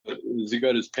Has he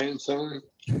got his pants on?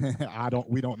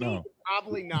 We don't know.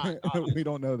 Probably not. We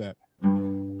don't know that.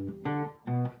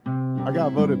 I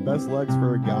got voted best legs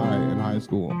for a guy in high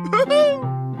school.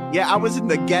 Yeah, I was in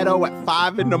the ghetto at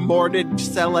 5 a.m.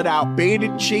 selling out bean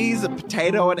and cheese, a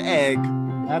potato and egg.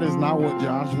 That is not what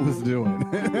Josh was doing.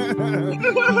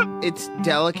 It's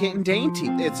delicate and dainty.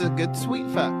 It's a good sweet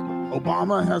fuck.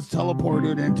 Obama has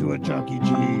teleported into a Chuck E.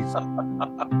 Cheese.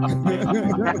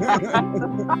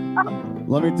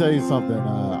 Let me tell you something.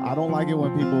 I don't like it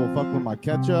when people fuck with my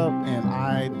ketchup, and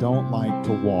I don't like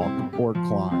to walk or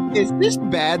climb. Is this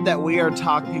bad that we are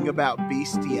talking about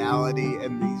bestiality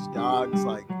and these dogs?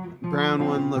 Like, brown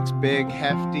one looks big,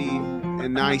 hefty,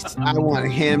 and nice. I want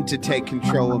him to take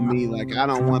control of me. Like, I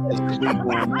don't want this sweet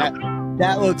one.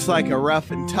 That looks like a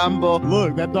rough and tumble.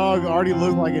 Look, that dog already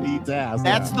looks like it eats ass.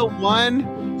 That's the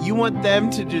one you want them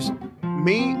to just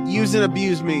use and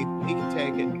abuse me. He can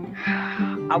take it.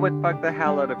 I would fuck the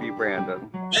hell out of you, Brandon.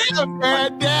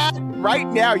 Dad, right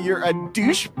now you're a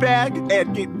douchebag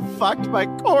and getting fucked by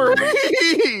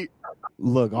Corey.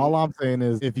 Look, all I'm saying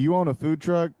is if you own a food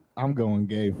truck, I'm going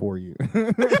gay for you.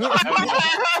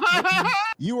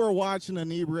 You are watching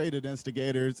Inebriated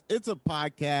Instigators. It's a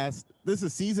podcast. This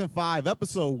is season 5,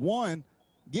 episode 1.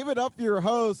 Give it up for your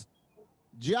host,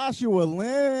 Joshua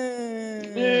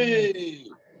Lynn. Hey.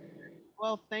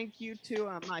 Well, thank you to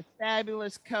my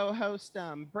fabulous co-host,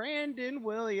 Brandon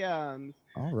Williams.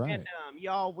 All right. And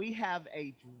y'all, we have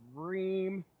a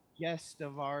dream guest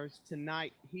of ours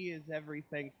tonight. He is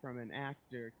everything from an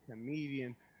actor,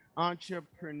 comedian,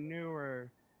 entrepreneur,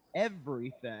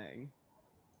 everything.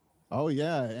 Oh,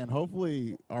 yeah. And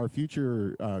hopefully our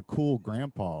future cool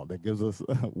grandpa that gives us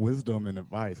wisdom and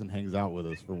advice and hangs out with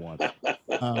us for once.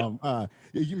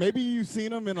 Maybe you've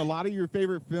seen him in a lot of your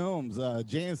favorite films.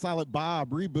 Jay and Silent Bob,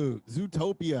 Reboot,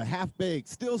 Zootopia, Half Baked,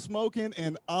 Still Smoking,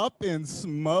 and Up in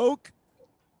Smoke.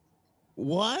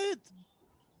 What?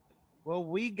 Well,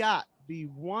 we got the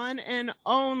one and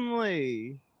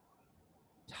only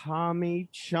Tommy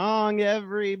Chong,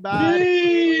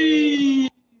 everybody.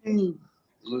 Hey.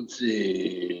 Let's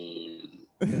see.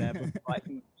 There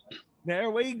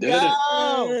we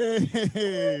go.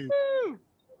 Hey.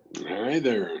 All right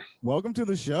there. Welcome to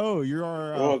the show. You're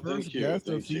our first guest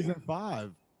of season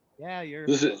 5. Yeah, you're.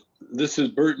 This is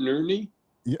Bert and Ernie.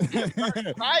 Yeah.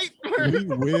 Right.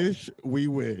 we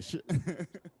wish.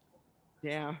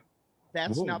 Yeah,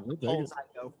 that's not the polls I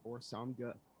go for, so I'm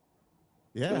good.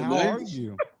 Yeah, how nice. are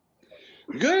you?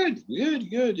 Good.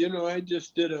 You know, I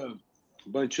just did a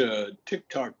bunch of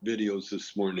TikTok videos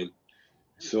this morning,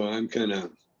 so I'm kind of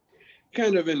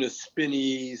in a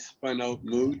spun out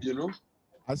mood, you know.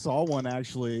 I saw one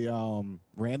actually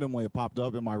randomly. It popped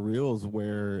up in my reels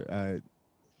where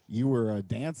you were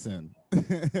dancing.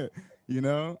 You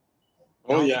know.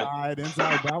 Oh outside,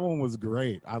 inside. That one was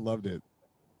great. I loved it.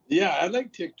 Yeah, I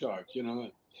like TikTok. You know,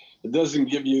 it doesn't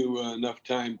give you enough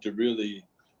time to really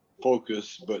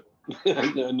focus, but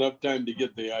enough time to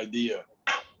get the idea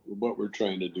of what we're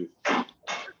trying to do. I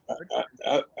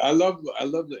love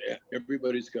that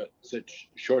everybody's got such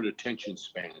short attention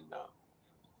span now.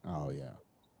 Oh yeah.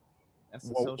 That's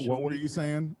what were you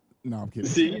saying? No, I'm kidding.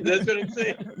 See, that's what I'm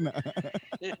saying. No.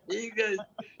 You guys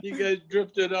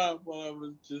drifted off while I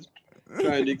was just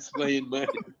trying to explain my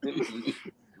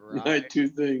two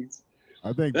things.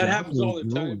 I think that happens all the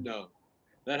time now.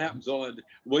 That happens all the time.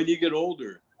 When you get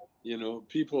older, you know,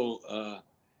 people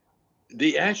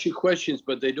they ask you questions,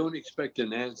 but they don't expect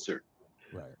an answer.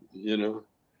 Right. You know,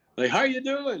 like, how you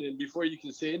doing? And before you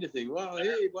can say anything, well,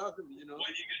 hey, welcome. You know,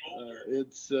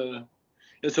 it's a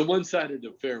one-sided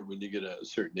affair when you get a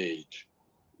certain age.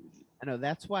 I know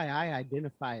that's why I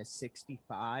identify as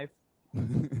 65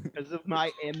 because of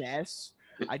my MS.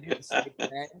 I didn't say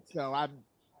that, so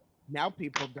now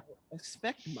people don't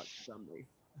expect much from me.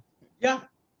 Yeah.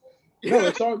 No,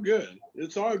 it's all good.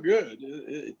 It's all good.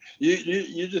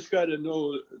 You just got to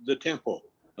know the tempo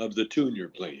of the tune you're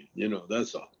playing. You know,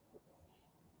 that's all.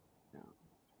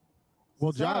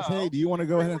 Well, Josh, hey, do you want to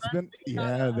go ahead and spin?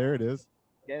 Yeah, there it is.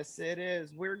 Yes, it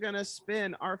is. We're going to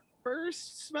spin our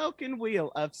first smoking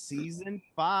wheel of season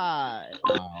 5.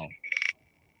 Wow.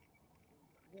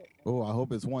 Oh, I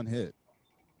hope it's one hit.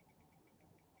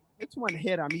 It's one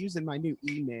hit. I'm using my new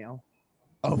email.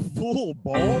 A full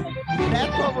bowl?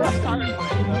 That's what we're starting with.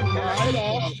 Right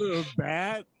off the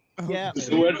bat? Yeah.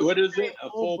 So what is it? A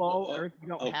full bowl, or if you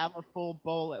don't have a full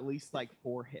bowl, at least like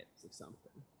 4 hits of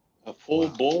something. A full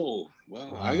bowl.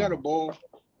 Wow. I got a bowl.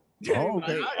 Oh,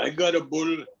 okay. I got a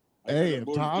bowl. Hey,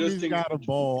 if Tommy's got a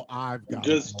bowl, I've got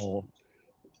a bowl.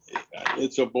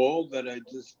 It's a bowl that I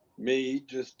just made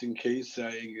just in case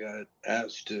I got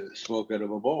asked to smoke out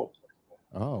of a bowl.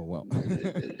 Oh well.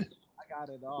 I got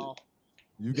it all.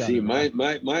 You got See, it.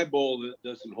 All. my bowl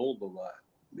doesn't hold a lot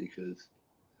because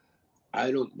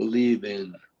I don't believe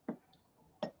in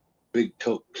big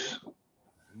tokes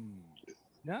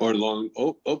No. or long.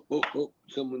 Oh!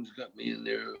 Someone's got me in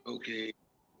there. Okay,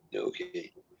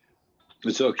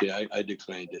 it's okay. I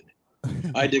declined it.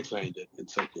 I declined it.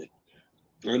 It's okay.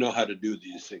 I know how to do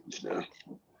these things now.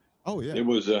 Oh yeah. It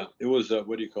was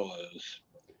what do you call it?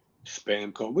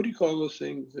 Spam call. What do you call those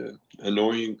things?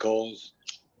 Annoying calls.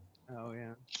 Oh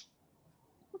yeah.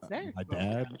 What's that? My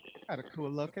dad. Kind of cool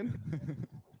looking.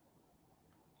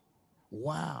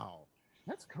 Wow.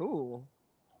 That's cool.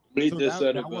 Made So this that,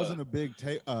 out that of wasn't a big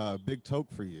big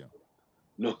toke for you.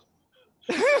 no,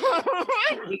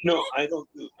 I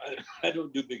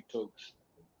don't do big tokes.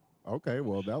 Okay,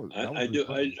 well that was I really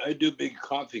funny. I do big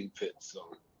coughing fits.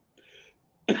 So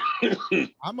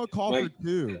I'm a cougher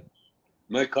too.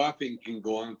 my coughing can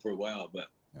go on for a while, but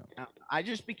I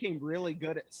just became really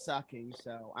good at sucking,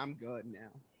 so I'm good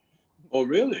now. oh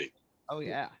really? Oh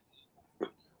yeah,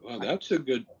 Well, that's a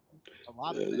good. a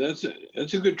lot. That's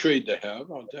a good trade to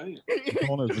have. I'll tell you.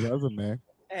 On his resume.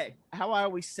 Hey, how I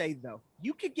always say though,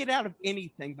 you could get out of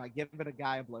anything by giving a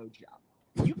guy a blowjob.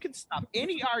 You can stop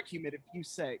any argument if you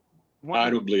say, I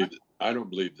don't believe it. I don't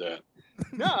believe that.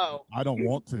 No. I don't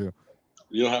want to.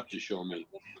 You'll have to show me.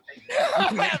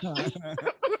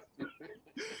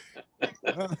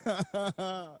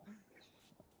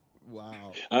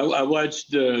 Wow. I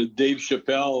watched Dave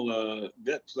Chappelle.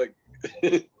 Netflix.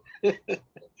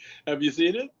 Have you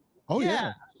seen it? Oh yeah.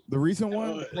 Yeah. The recent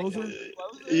one, the closer.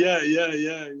 Yeah.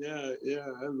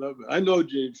 I love it. I know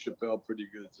James Chappelle pretty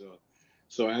good,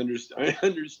 so I understand. I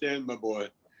understand my boy.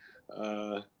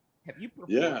 Have you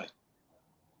performed? Yeah.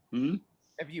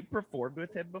 Have you performed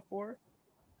with him before?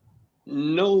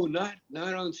 No, not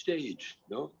on stage.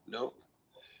 No.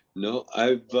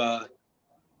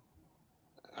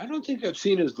 I don't think I've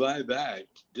seen his live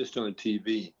act, just on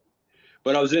TV.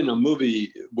 But I was in a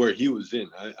movie where he was in.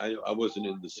 I wasn't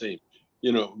in the same.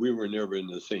 We were never in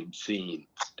the same scene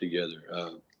together.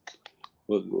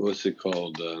 What's it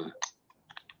called?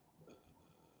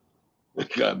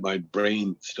 God, my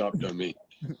brain stopped on me.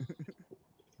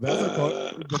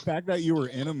 The fact that you were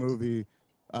in a movie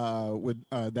with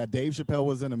that Dave Chappelle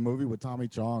was in a movie with Tommy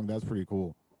Chong, that's pretty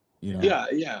cool.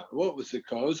 Yeah. What was it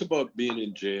called? It was about being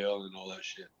in jail and all that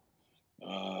shit.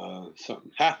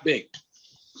 Something Half Baked.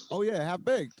 Oh yeah, Half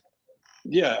Baked.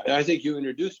 Yeah, I think you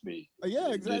introduced me.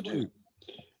 Yeah, exactly.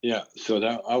 Yeah, so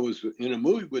that I was in a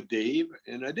movie with Dave,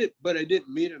 and I didn't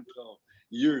meet him until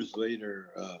years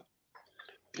later,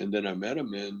 and then I met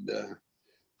him, and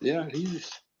yeah,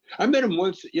 I met him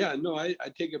once. Yeah, no, I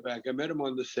take it back. I met him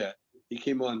on the set. He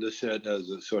came on the set as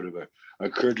a sort of a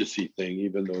courtesy thing,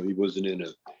 even though he wasn't in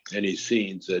any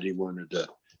scenes that he wanted to,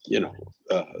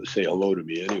 say hello to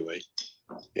me anyway.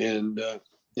 And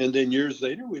then years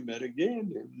later we met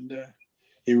again, and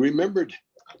he remembered.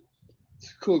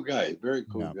 He's a cool guy, very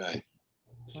cool guy.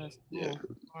 That's cool. Yeah.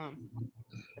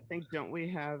 I think, don't we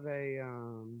have a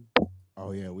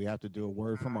Oh yeah, we have to do a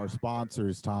word from our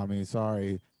sponsors, Tommy.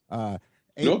 Sorry.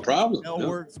 No problem.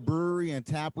 Works Brewery and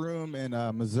Tap Room in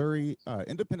Missouri,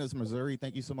 Independence, Missouri.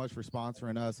 Thank you so much for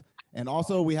sponsoring us. And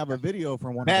also, we have a video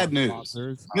from one Bad of our news.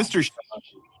 sponsors, Mr.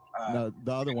 No,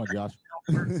 the other one, Josh.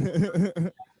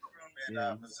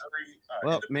 Yeah.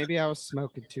 Well, maybe I was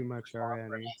smoking too much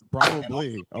already.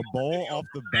 Probably a bowl off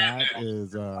the bat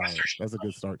is that's a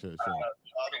good start to the show.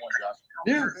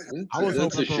 Yeah, I was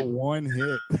hoping for one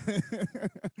hit.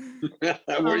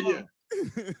 Were you?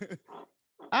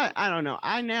 I don't know.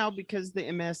 I now, because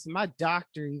the MS, my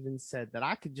doctor even said that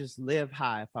I could just live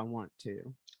high if I want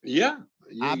to. Yeah,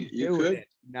 I'm you doing could. it.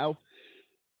 No.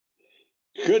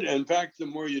 Could. In fact, the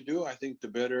more you do, I think the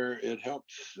better it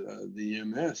helps the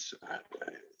MS.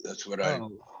 That's what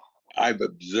I've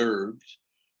observed.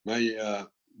 My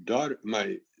daughter,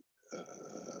 my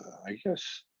I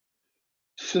guess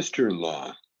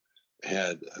sister-in-law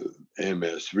had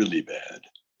MS really bad.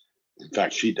 In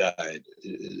fact, she died.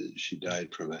 She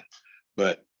died from it,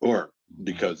 or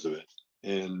because of it.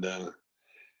 And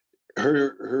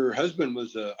her husband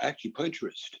was an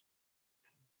acupuncturist,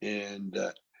 and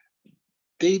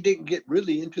they didn't get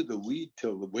really into the weed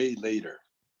till way later.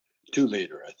 Too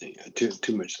later, I think.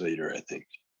 Too much later, I think.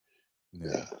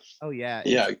 Yeah. Oh yeah.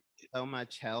 Yeah. So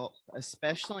much help,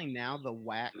 especially now. The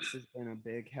wax has been a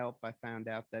big help. I found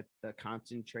out that the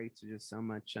concentrates are just so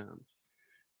much.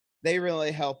 They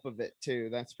really help with it too.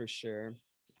 That's for sure.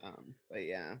 But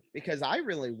yeah, because I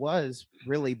really was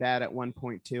really bad at one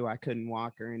point too. I couldn't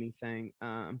walk or anything.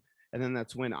 And then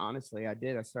that's when, honestly, I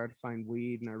started to find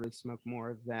weed, and I really smoked more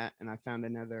of that. And I found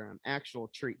another actual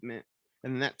treatment.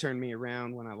 And then that turned me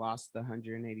around when I lost the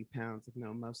 180 pounds. You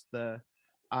know, most of the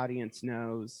audience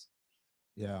knows.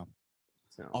 Yeah.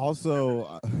 So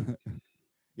Also,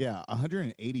 yeah,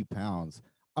 180 pounds.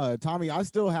 Tommy, I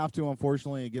still have to,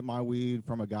 unfortunately, get my weed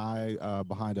from a guy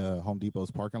behind a Home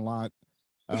Depot's parking lot.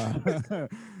 Here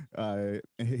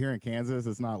in Kansas,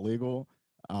 it's not legal.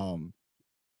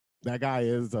 That guy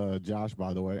is Josh,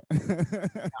 by the way.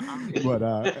 But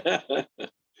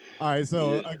all right,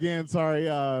 so Yeah. again, sorry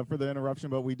for the interruption,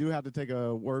 but we do have to take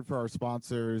a word for our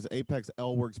sponsors, Apex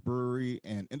Ale Works Brewery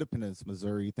and Independence,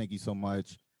 Missouri. Thank you so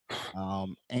much.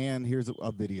 And here's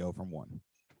a video from one.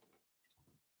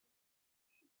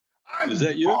 Is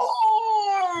that you?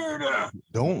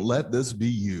 Don't let this be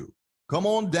you. Come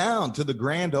on down to the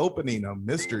grand opening of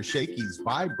Mr. Shaky's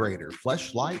Vibrator,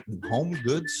 Fleshlight, and Home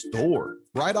Goods store,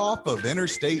 right off of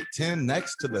Interstate 10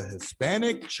 next to the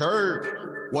Hispanic Church.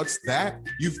 What's that?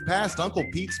 You've passed Uncle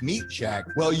Pete's Meat Shack.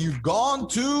 Well, you've gone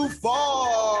too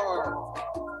far.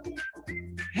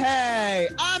 hey,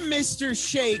 I'm Mr.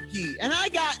 Shaky, and I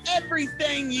got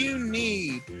everything you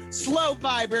need. Slow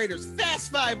vibrators,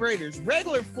 fast vibrators,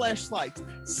 regular fleshlights,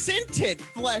 scented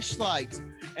fleshlights,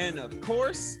 and of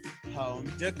course,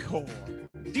 home decor.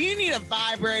 Do you need a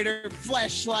vibrator,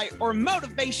 fleshlight, or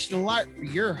motivational art for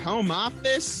your home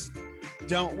office?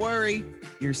 Don't worry,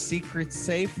 your secret's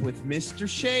safe with Mr.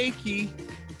 Shaky.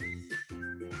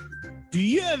 Do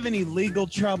you have any legal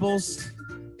troubles?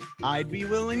 I'd be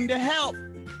willing to help.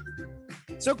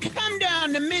 So come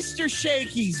down to Mr.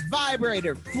 Shaky's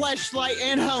Vibrator, Fleshlight,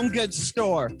 and Home Goods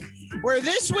store, where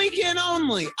this weekend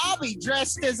only, I'll be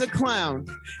dressed as a clown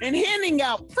and handing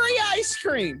out free ice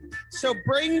cream. So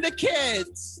bring the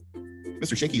kids.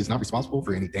 Mr. Shaky is not responsible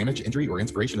for any damage, injury, or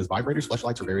inspiration as vibrators,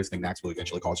 fleshlights, or various knickknacks will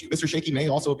eventually cause you. Mr. Shaky may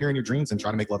also appear in your dreams and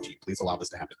try to make love to you. Please allow this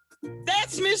to happen.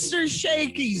 That's Mr.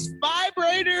 Shaky's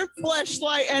Vibrator,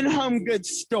 Fleshlight, and Home Goods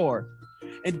store.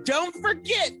 And don't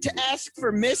forget to ask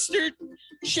for Mr.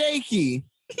 Shaky.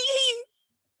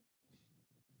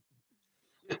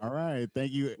 All right,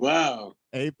 thank you, Wow.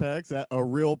 Apex, at a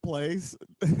real place,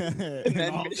 and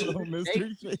then also Mr.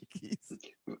 Mr. Shaky's.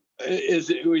 Is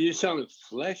it, were you selling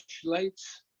fleshlights?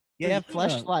 Yeah,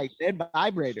 Fleshlight and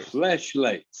Vibrators.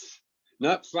 Fleshlights,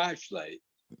 not flashlight.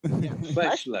 Yeah,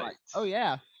 Fleshlights. Oh,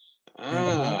 yeah.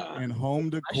 Ah, And home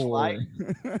decor.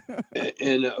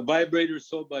 and a vibrator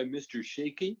sold by Mr.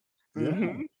 Shaky. Yeah.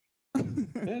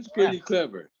 Mhm. That's pretty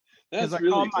clever. That's I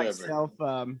really call clever. myself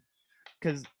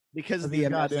because of the He's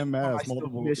got MS, I call MS, myself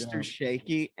multiple, Mr. yeah.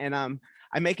 Shaky, and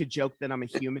I make a joke that I'm a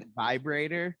human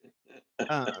vibrator.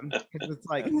 Because it's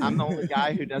like I'm the only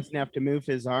guy who doesn't have to move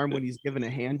his arm when he's given a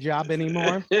hand job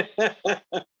anymore.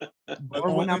 But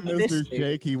Or when only I'm this Mr. big.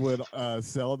 Shaky would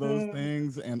sell those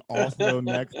things, and also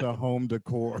next to home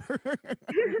decor,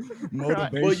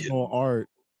 motivational art.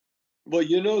 Well,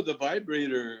 you know, the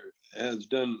vibrator has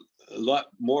done a lot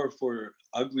more for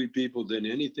ugly people than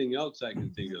anything else I can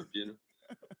think of, you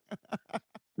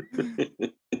know.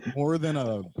 More than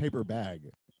a paper bag.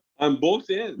 On both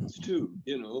ends too,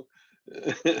 you know.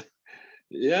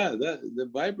 Yeah, that the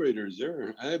vibrators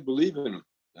are, I believe in them.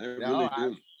 I really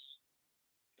do.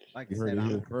 Like You I heard said, it I'm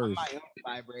here first. my own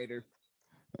vibrator.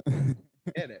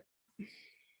 Get it?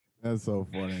 That's so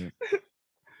funny.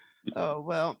 Oh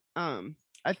well,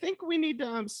 I think we need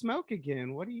to smoke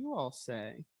again. What do you all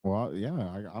say? Well,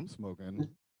 yeah, I'm smoking.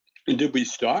 And did we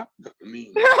stop? I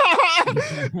mean,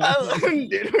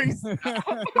 Did we?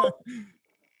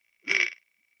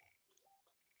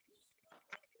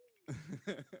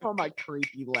 Oh, my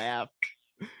creepy laugh.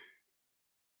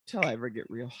 Till I ever get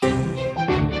real. Hey,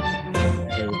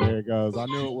 there it goes. I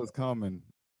knew it was coming.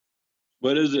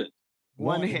 what is it?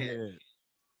 One hit.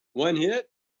 One hit?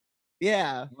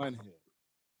 Yeah. One hit.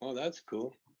 Oh, that's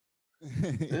cool.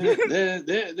 I'd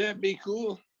That'd be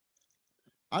cool.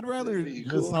 rather be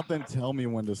just cool. something tell me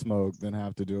when to smoke than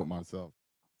have to do it myself.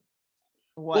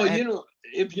 What? Well, you know,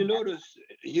 if you notice,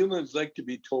 humans like to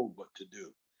be told what to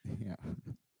do Yeah.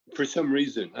 for some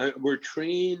reason. We're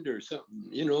trained or something,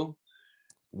 you know.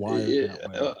 Why is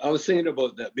that way? I was thinking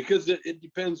about that because it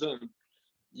depends on,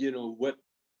 you know, what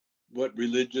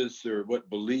religious or what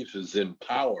belief is in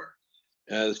power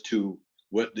as to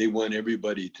what they want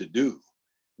everybody to do,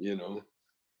 you know.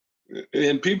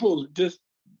 And people just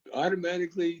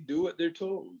automatically do what they're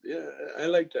told. Yeah, I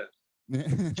like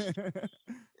that.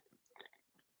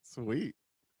 Sweet.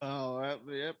 Oh,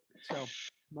 yep. So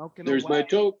smoking. There's my away.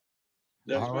 toke.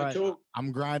 That's All my right. toke.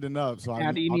 I'm grinding up, so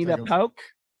Now, do you I'll need a take poke?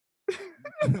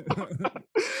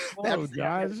 Oh, That's-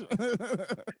 Josh.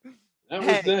 That was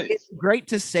Hey, nice. it's great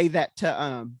to say that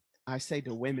to I say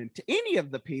to women, to any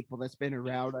of the people that's been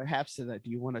around, I have said that,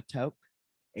 do you want a toke?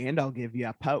 And I'll give you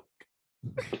a poke.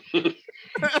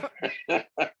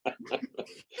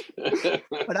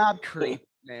 But I'm creepy,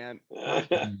 man.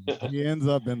 He ends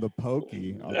up in the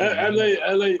pokey. Where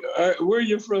are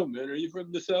you from, man? Are you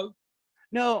from the South?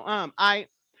 No,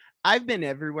 I've been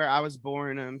everywhere. I was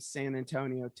born in San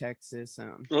Antonio, Texas.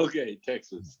 Okay,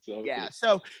 Texas. Okay. Yeah.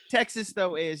 So Texas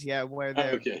though is where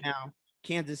they're Okay. now.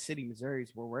 Kansas City, Missouri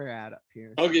is where we're at up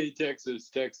here. Okay, Texas.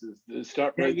 Start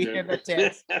right You there. hear the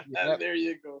Tex. Yep. There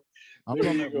you go. I'm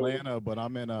There from you go. Atlanta, but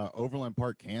I'm in Overland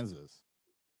Park, Kansas.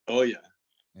 Oh yeah,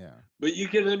 Yeah. but you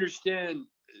can understand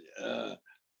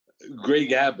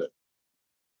Greg Abbott.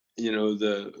 You know,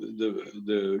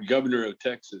 the governor of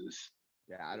Texas.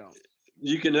 Yeah, I don't.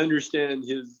 You can understand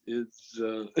his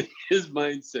his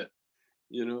mindset.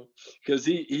 You know, because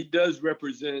he does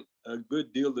represent a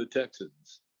good deal of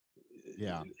Texans.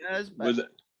 Yeah.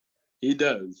 He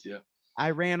does. Yeah.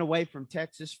 I ran away from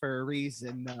Texas for a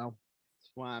reason. Though.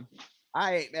 That's why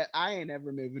I ain't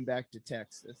ever moving back to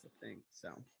Texas. I think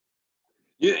so.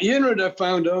 You know what I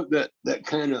found out that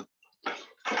kind of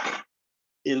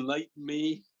enlightened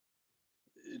me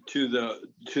to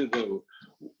the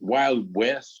Wild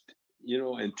West, you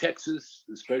know, and Texas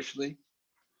especially.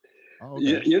 Oh,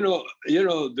 okay. You know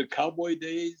the cowboy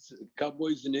days,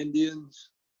 cowboys and Indians.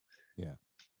 Yeah.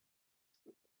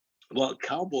 Well,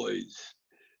 cowboys,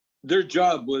 their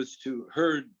job was to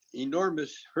herd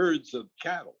enormous herds of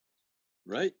cattle,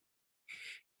 right?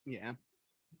 Yeah.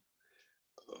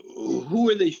 Who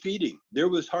were they feeding? There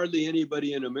was hardly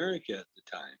anybody in America at the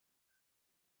time.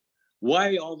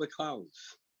 Why all the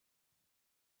cows?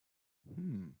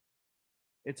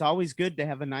 It's always good to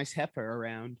have a nice heifer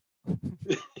around.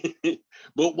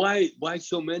 But why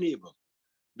so many of them?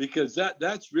 Because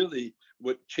that's really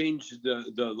what changed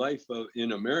the life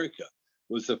in America,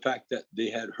 was the fact that they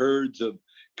had herds of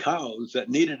cows that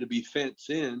needed to be fenced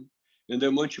in, and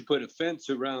then once you put a fence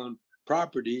around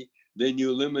property, then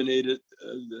you eliminated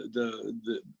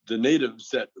the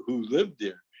natives who lived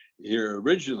here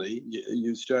originally.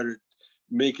 You started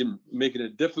making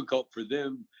it difficult for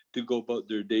them to go about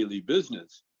their daily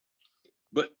business.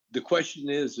 But the question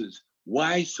is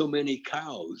why so many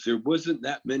cows? There wasn't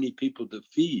that many people to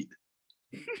feed.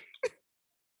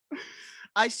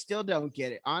 I still don't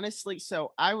get it, honestly.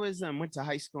 So I was went to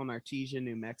high school in Artesia,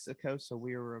 New Mexico. So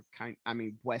we were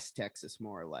West Texas,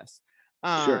 more or less.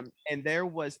 Sure. And there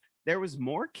was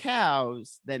more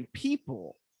cows than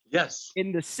people. Yes.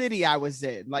 In the city I was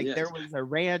in, like Yes. there was a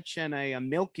ranch and a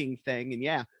milking thing,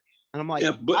 and and I'm like,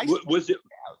 yeah, but was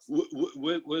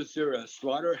there a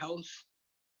slaughterhouse?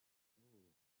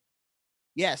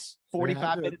 Yes,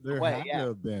 45 minutes away.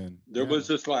 Yeah, There was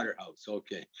a slaughterhouse.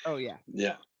 Okay. Oh yeah.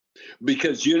 Yeah,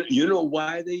 because you know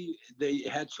why they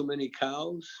had so many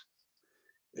cows?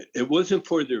 It wasn't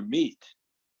for their meat;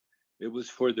 it was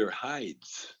for their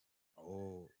hides.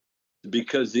 Oh.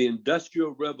 Because the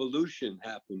Industrial Revolution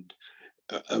happened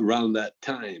around that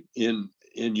time in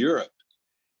Europe,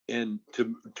 and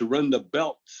to run the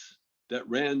belts that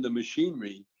ran the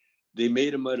machinery, they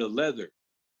made them out of leather,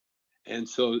 and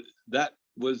so that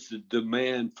was the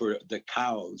demand for the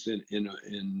cows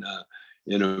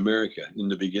in America in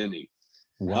the beginning.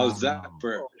 Wow.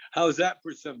 How's that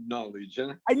for some knowledge,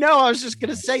 huh? I know. I was just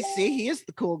gonna say, see, he is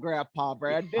the cool grandpa,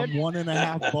 Brad. I'm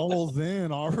 1.5 bowls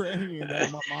in already, and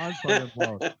then my mind's starting to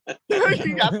blow.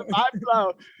 You got the mind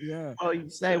blow. Yeah. Oh, you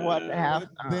say 1.5.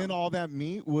 Then all that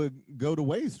meat would go to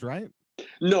waste, right?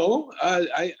 No,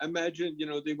 I imagine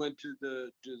they went to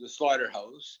the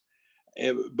slaughterhouse,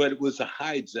 but it was the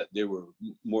hides that they were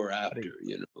more after,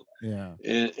 Yeah.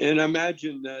 And I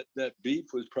imagine that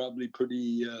beef was probably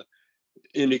pretty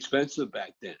inexpensive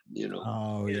back then,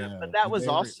 Oh yeah. But that was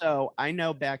also, I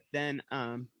know back then,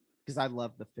 because I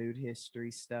love the food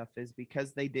history stuff, is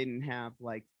because they didn't have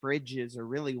like fridges or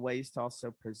really ways to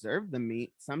also preserve the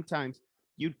meat. Sometimes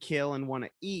you'd kill and want to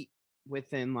eat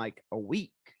within like a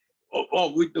week.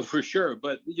 For sure.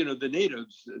 But the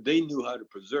natives, they knew how to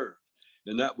preserve,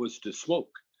 and that was to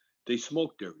smoke. They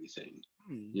smoked everything,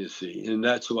 you see, and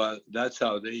that's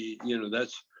how they,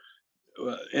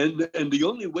 and the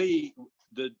only way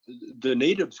the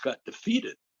natives got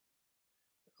defeated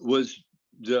was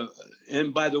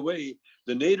and by the way,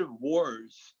 the native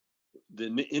wars, the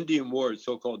Indian Wars,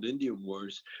 so-called Indian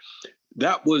Wars,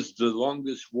 that was the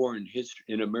longest war in history,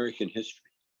 in American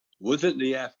history. It wasn't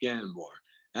the Afghan War.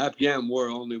 Afghan War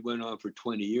only went on for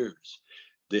 20 years.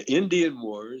 The Indian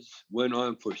Wars went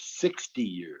on for 60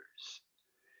 years.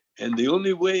 And the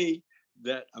only way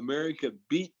that America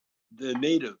beat the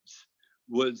natives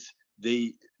was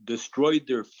they destroyed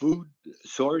their food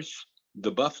source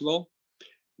the buffalo.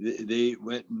 They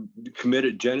went and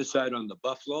committed genocide on the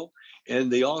buffalo,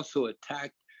 and they also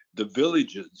attacked the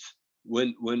villages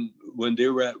when they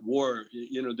were at war.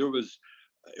 There was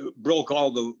broke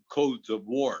all the codes of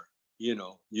war. You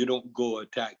don't go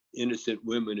attack innocent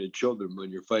women and children when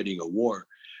you're fighting a war,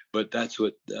 but that's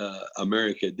what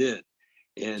America did,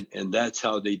 and that's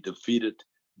how they defeated.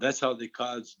 That's how they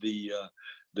caused the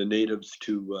natives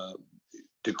to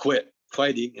quit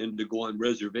fighting and to go on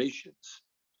reservations.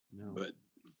 No. But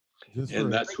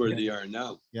that's where they are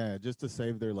now. Yeah, just to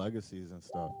save their legacies and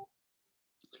stuff.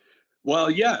 Well,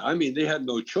 yeah, I mean, they had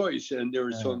no choice, and there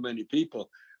were so many people.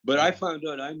 But I found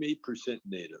out I'm 8%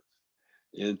 Native.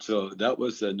 And so that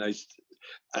was a nice,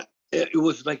 it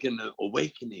was like an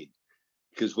awakening,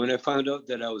 because when I found out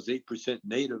that I was 8%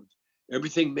 Native,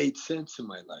 everything made sense in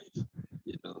my life.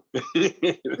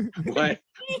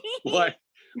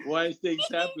 why things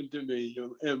happened to me,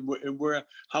 and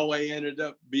how I ended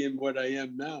up being what I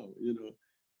am now.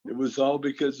 It was all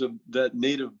because of that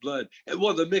Native blood, and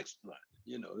the mixed blood.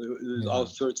 There's all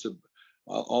sorts of,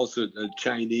 also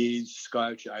Chinese,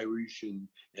 Scotch, Irish,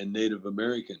 and Native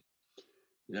American.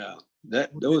 Yeah,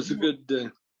 that was a good.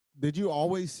 Did you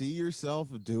always see yourself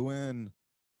doing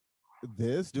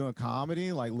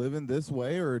comedy, like living this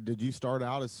way, or did you start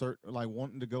out as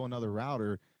wanting to go another route,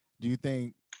 or do you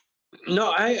think?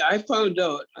 No, I found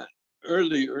out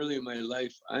early in my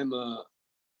life, I'm a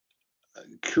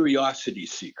curiosity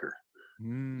seeker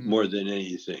more than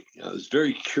anything. I was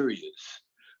very curious,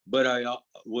 but I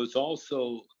was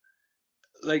also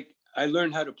I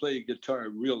learned how to play guitar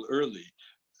real early.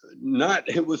 I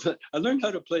learned how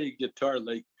to play guitar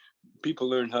like people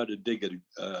learn how to dig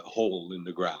a hole in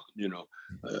the ground,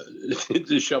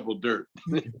 to shovel dirt.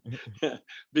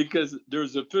 Because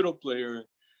there's a fiddle player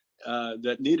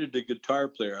that needed a guitar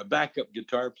player, a backup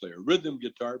guitar player, rhythm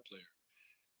guitar player.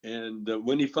 And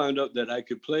when he found out that I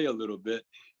could play a little bit,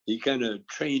 he kind of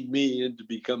trained me into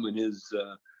becoming his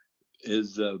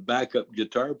backup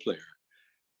guitar player.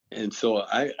 And so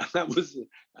I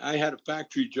had a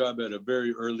factory job at a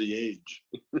very early age,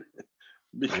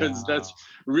 because that's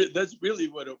really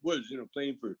what it was,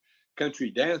 playing for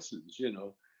country dances.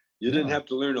 You didn't have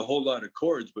to learn a whole lot of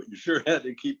chords, but you sure had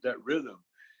to keep that rhythm.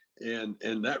 And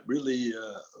that really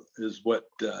is what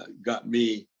got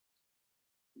me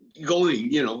going,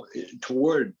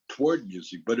 toward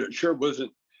music. But it sure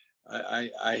wasn't.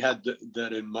 I had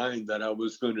that in mind, that I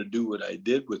was going to do what I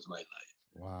did with my life.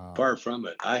 Wow. Far from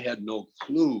it. I had no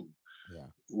clue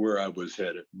where I was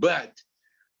headed. But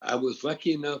I was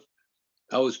lucky enough.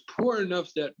 I was poor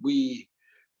enough that the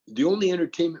only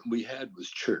entertainment we had was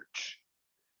church.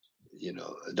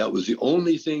 That was the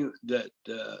only thing that,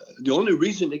 the only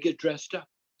reason to get dressed up.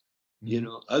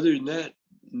 Other than that,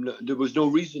 there was no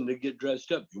reason to get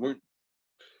dressed up.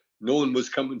 No one was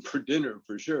coming for dinner,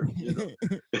 for sure.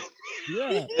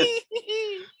 Yeah.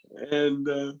 And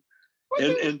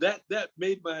that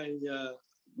made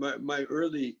my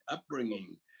early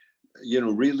upbringing,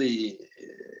 really,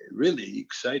 really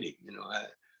exciting.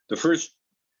 The first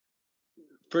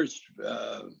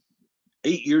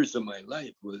 8 years of my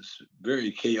life was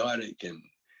very chaotic and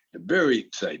very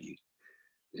exciting.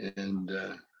 And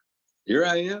here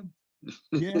I am.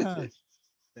 Yeah.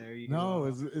 There you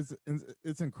go. go.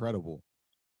 It's incredible.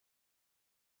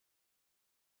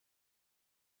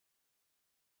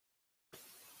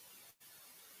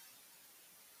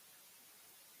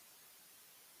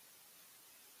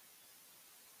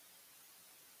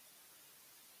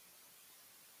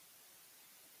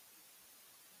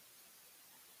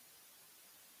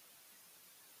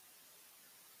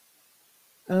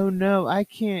 Oh no, I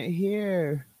can't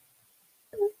hear.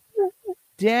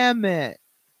 Damn it.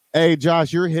 Hey,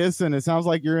 Josh, you're hissing. It sounds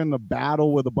like you're in the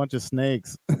battle with a bunch of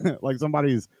snakes. Like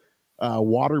somebody's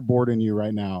waterboarding you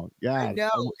right now. Yeah. I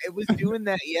know. It was doing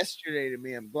that yesterday to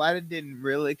me. I'm glad it didn't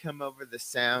really come over the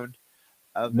sound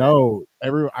of No,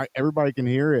 everybody can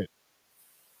hear it.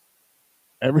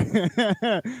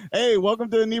 Hey, welcome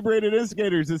to Inebriated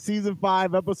Instigators. It's season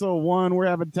 5, episode 1. We're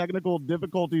having technical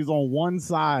difficulties on one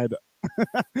side.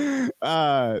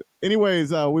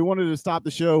 Anyways, we wanted to stop the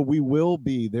show. We will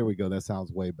be. There we go. That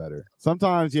sounds way better.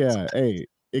 Sometimes, yeah. Hey,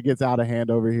 it gets out of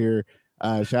hand over here.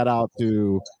 Shout out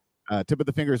to Tip of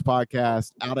the Fingers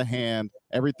podcast, Out of Hand,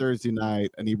 every Thursday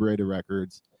night, Inebriated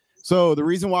Records. So the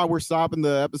reason why we're stopping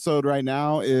the episode right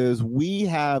now is we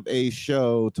have a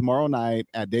show tomorrow night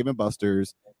at Dave &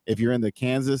 Buster's. If you're in the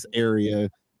Kansas area,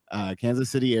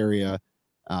 Kansas City area,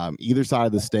 either side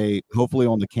of the state, hopefully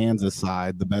on the Kansas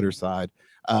side, the better side.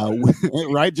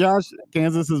 Right, Josh?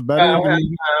 Kansas is better.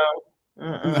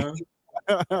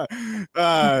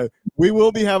 We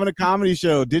will be having a comedy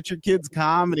show, Ditch Your Kids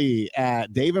Comedy,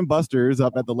 at Dave and Buster's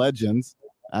up at the Legends.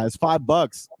 It's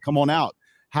 $5. Come on out.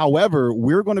 However,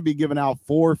 we're going to be giving out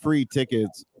 4 free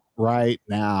tickets right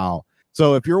now.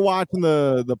 So if you're watching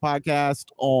the podcast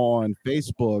on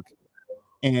Facebook,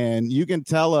 and you can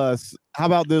tell us, how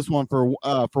about this one for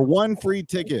 1 free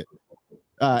ticket,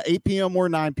 8 p.m. or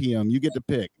 9 p.m. You get to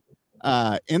pick.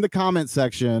 In the comment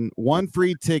section, 1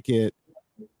 free ticket.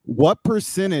 What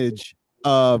percentage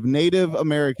of Native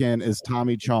American is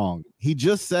Tommy Chong? He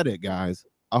just said it, guys.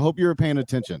 I hope you're paying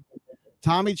attention.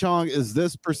 Tommy Chong is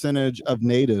this percentage of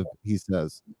Native, he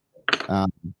says.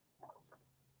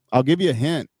 I'll give you a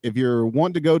hint. If you're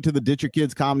wanting to go to the Ditch Your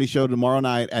Kids comedy show tomorrow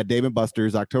night at Dave &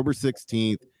 Buster's, October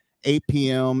 16th, 8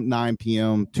 p.m., 9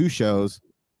 p.m., 2 shows.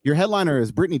 Your headliner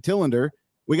is Brittany Tillender.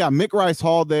 We got Mick Rice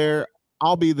Hall there.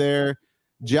 I'll be there.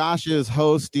 Josh is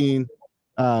hosting,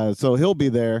 so he'll be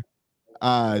there.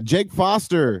 Jake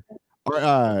Foster,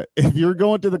 if you're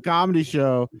going to the comedy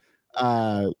show,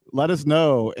 let us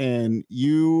know. And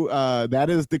you, that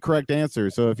is the correct answer.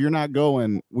 So if you're not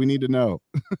going, we need to know.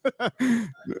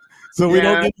 So we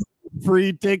don't get a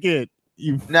free ticket.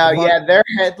 They're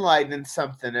headlining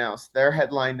something else. They're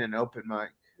headlining open mic.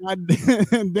 God,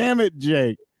 damn it,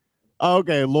 Jake.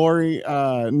 Okay, Lori.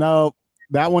 No,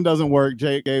 that one doesn't work.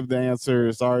 Jake gave the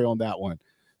answer. Sorry on that one.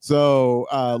 So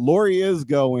Lori is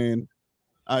going.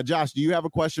 Josh, do you have a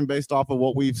question based off of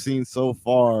what we've seen so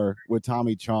far with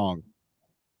Tommy Chong?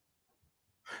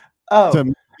 Oh,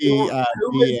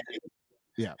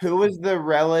 who was the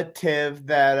relative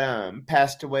that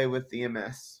passed away with the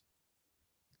MS?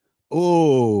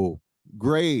 Oh,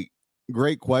 great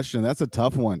question. That's a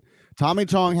tough one. Tommy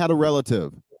Chong had a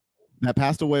relative that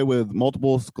passed away with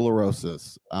multiple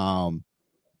sclerosis.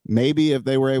 Maybe if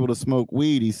they were able to smoke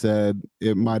weed, he said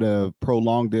it might have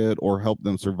prolonged it or helped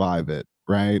them survive it,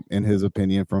 right? In his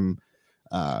opinion, from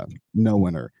no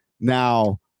winner.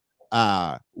 Now,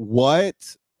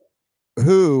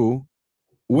 who,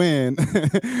 when,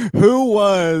 who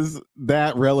was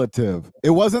that relative? It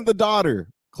wasn't the daughter.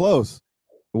 Close.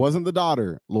 It wasn't the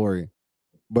daughter, Lori.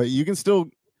 But you can still.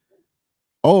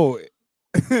 Oh,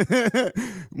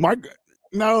 Mark.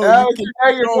 No,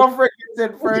 your girlfriend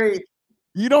gets it free.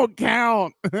 You don't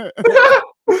count.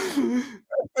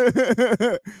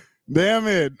 Damn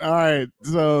it. All right.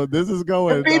 So this is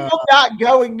going. The people not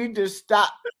going need to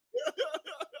stop.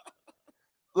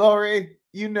 Lori,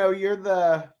 you know you're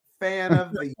the fan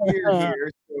of the year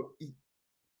here. So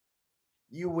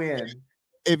you win.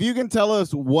 If you can tell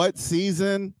us what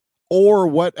season or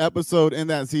what episode in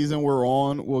that season we're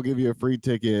on, we'll give you a free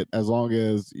ticket as long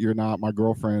as you're not my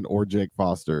girlfriend or Jake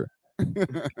Foster.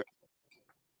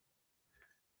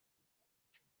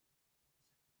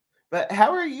 But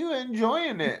how are you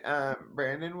enjoying it,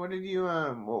 Brandon? What did you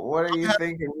what are you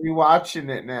thinking rewatching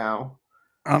it now?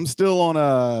 I'm still on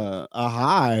a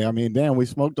high. I mean, damn, we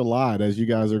smoked a lot, as you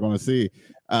guys are going to see.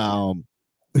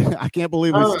 I can't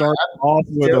believe we started off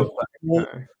with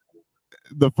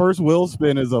the first wheel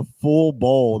spin is a full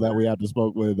bowl that we have to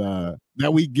smoke with.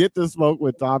 That we get to smoke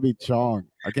with Tommy Chong.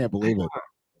 I can't believe it.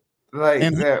 Like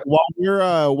and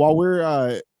while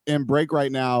we're in break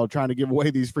right now, trying to give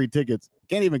away these free tickets,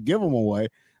 can't even give them away.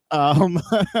 Let's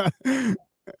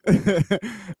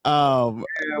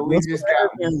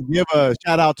give a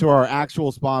shout out to our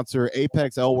actual sponsor,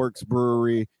 Apex Ale Works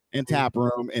Brewery and Tap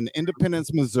Room in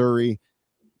Independence, Missouri.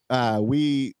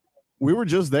 We were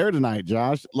just there tonight,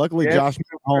 Josh. Luckily, Josh made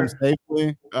it home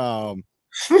safely.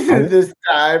 This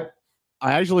time,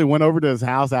 I actually went over to his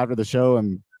house after the show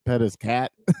and pet his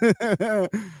cat.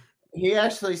 He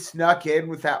actually snuck in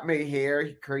without me here.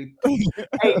 He creeped. Hey,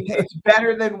 it's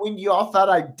better than when you all thought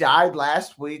I died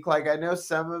last week. Like, I know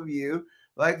some of you,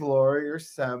 like Lori or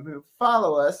some who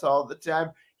follow us all the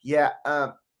time. Yeah,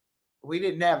 we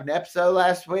didn't have an episode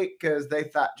last week because they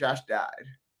thought Josh died.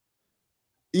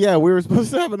 Yeah, we were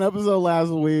supposed to have an episode last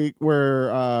week where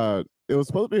it was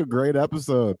supposed to be a great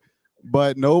episode,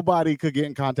 but nobody could get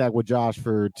in contact with Josh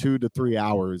for 2 to 3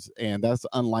 hours, and that's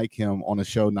unlike him on a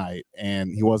show night.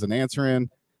 And he wasn't answering.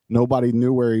 Nobody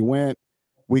knew where he went.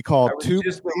 We called two.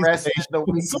 Just the rest of the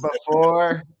week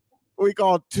before. We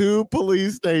called 2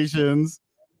 police stations.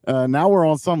 Now we're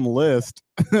on some list.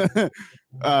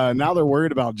 Now they're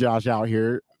worried about Josh out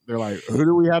here. They're like, who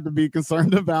do we have to be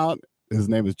concerned about? His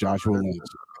name is Joshua Lynch.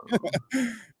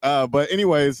 But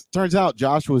anyways, turns out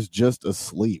Josh was just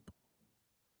asleep.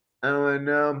 Oh, I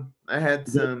know. I had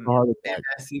some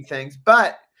messy things.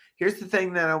 But here's the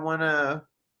thing that I want to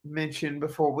mention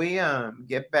before we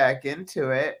get back into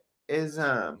it is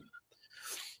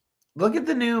look at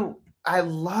the new. I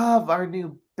love our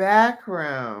new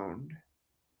background.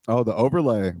 Oh, the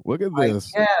overlay. Look at Like,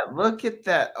 this. yeah, look at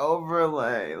that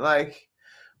overlay. Like,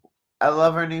 I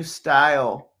love our new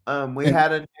style. We And-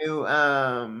 had a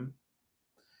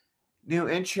new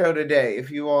intro today. If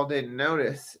you all didn't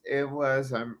notice, it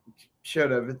was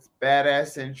should have. It's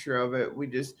badass intro of it. We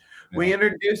Yeah.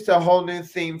 introduced a whole new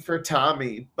theme for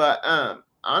Tommy. But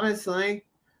honestly,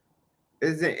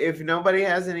 is it if nobody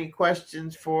has any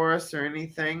questions for us or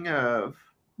anything of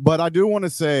But I do want to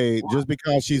say, just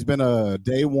because she's been a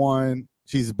day one,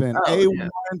 she's been Oh, A1 yeah.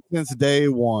 since day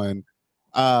one.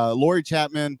 Lori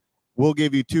Chapman will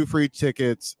give you 2 free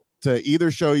tickets to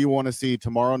either show you want to see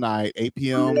tomorrow night, 8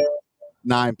 p.m.,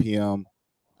 9 p.m.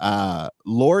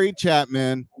 Lori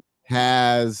Chapman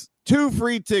has 2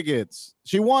 free tickets.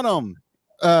 She won them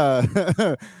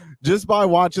just by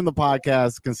watching the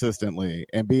podcast consistently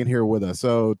and being here with us.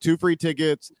 So 2 free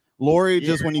tickets. Lori,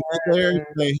 just when you get there,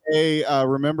 say, hey,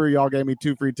 remember y'all gave me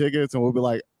 2 free tickets, and we'll be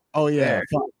like, oh yeah,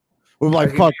 fuck. We'll be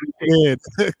like, fuck, we did.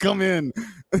 Come in.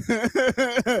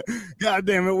 God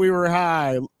damn it, we were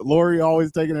high. Lori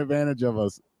always taking advantage of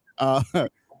us.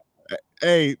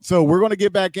 Hey, so we're going to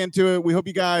get back into it. We hope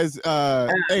you guys.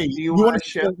 Hey, do you want wanna to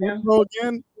show see the them? intro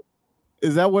again?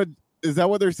 Is that what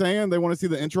they're saying? They want to see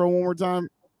the intro one more time?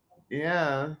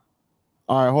 Yeah.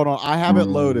 All right, hold on. I have it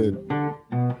loaded.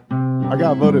 I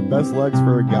got voted best legs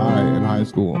for a guy in high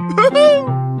school.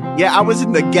 Yeah, I was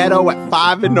in the ghetto at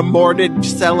 5 a.m.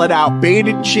 selling out bean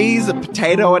and cheese, a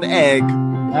potato and egg.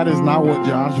 That is not what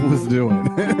Josh was doing.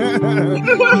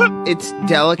 It's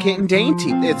delicate and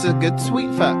dainty. It's a good sweet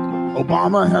fuck.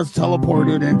 Obama has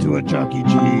teleported into a Chuck E.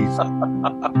 Cheese.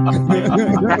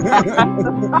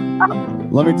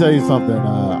 Let me tell you something.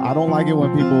 I don't like it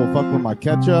when people fuck with my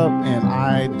ketchup, and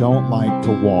I don't like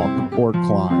to walk or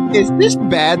climb. Is this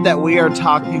bad that we are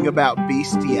talking about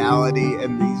bestiality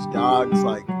and these dogs?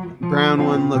 Like, brown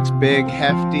one looks big,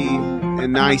 hefty,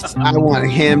 and nice. I want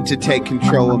him to take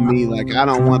control of me. Like, I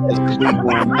don't want this sweet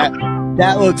one.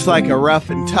 That looks like a rough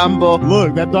and tumble.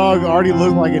 Look, that dog already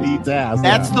looks like it eats ass.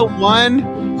 That's the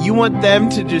one you want them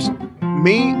to just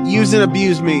use and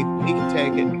abuse me. He can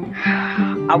take it.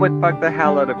 I would fuck the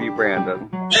hell out of you, Brandon.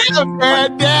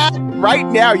 Dad, right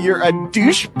now you're a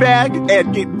douchebag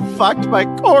and getting fucked by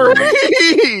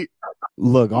Corey.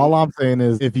 Look, all I'm saying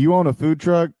is, if you own a food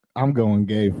truck, I'm going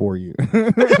gay for you. All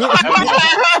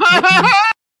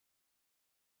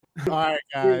right,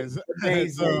 guys.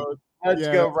 Amazing. So, Let's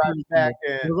yeah, go right back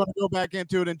we're in. going to go back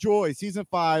into it. Enjoy season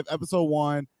 5, episode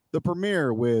 1, the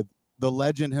premiere with the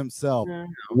legend himself.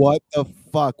 What the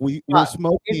fuck? We're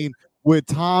smoking with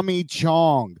Tommy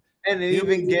Chong. And it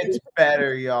even gets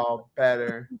better, y'all.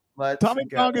 Better. Let's Tommy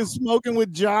go. Chong is smoking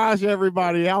with Josh,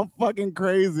 everybody. How fucking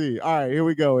crazy. All right, here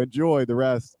we go. Enjoy the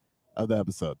rest of the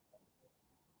episode.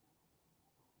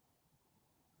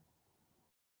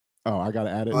 Oh, I gotta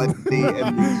add it. And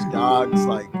these dogs,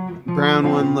 like,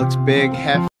 brown one looks big,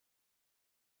 hefty,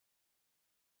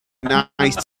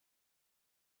 nice.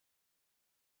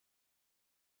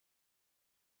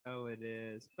 Oh, it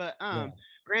is. But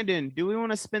Brandon, do we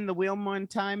want to spin the wheel one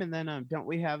time, and then don't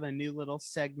we have a new little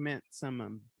segment,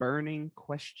 some burning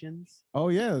questions? Oh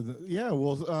yeah, yeah.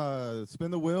 We'll spin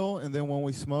the wheel, and then when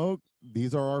we smoke,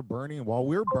 these are our burning. While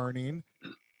we're burning,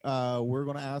 we're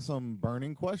gonna ask some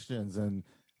burning questions, and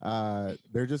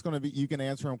they're just gonna be. You can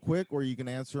answer them quick, or you can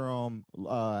answer them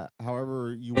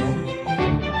however you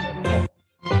want.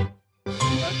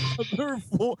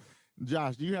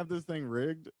 Josh, do you have this thing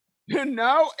rigged?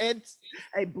 No, it's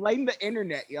hey, blame the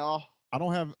internet, y'all. I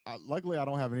don't have. Luckily, I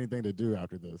don't have anything to do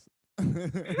after this.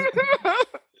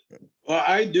 Well,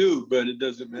 I do, but it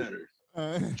doesn't matter.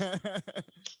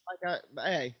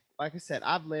 Like I said,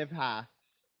 I've lived high.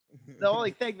 The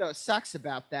only thing that sucks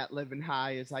about that living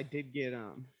high is I did get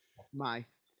my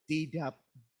D-dub.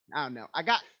 I don't know. I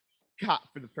got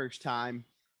caught for the first time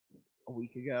a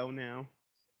week ago now.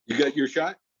 You got your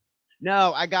shot?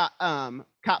 No, I got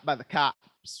caught by the cops.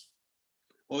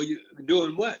 Oh, you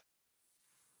doing what?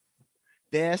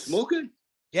 This Smoking?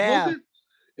 yeah. Smoking?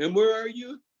 And where are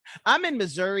you? I'm in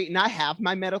Missouri and I have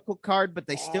my medical card, but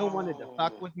they still wanted to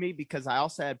fuck with me because I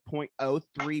also had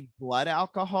 0.03 blood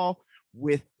alcohol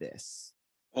with this.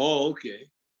 Oh, okay.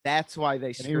 That's why they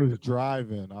And he was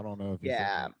driving. I don't know if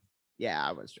yeah,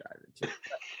 I was driving too.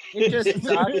 It just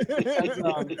sucks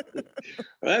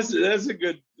because, That's a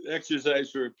good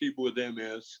exercise for people with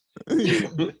MS.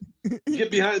 Get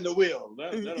behind the wheel.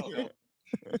 That'll help.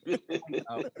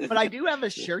 but I do have a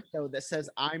shirt though that says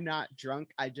I'm not drunk,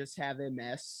 I just have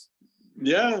MS.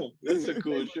 Yeah, that's a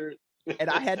cool shirt. And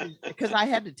I had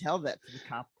to tell that to the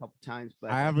cop a couple times.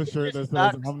 But I have a shirt that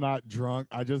says I'm not drunk.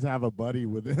 I just have a buddy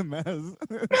with MS.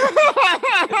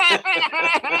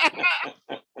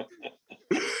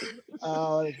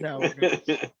 Oh, that's how we're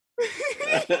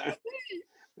going.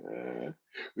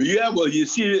 Yeah, well, you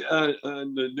see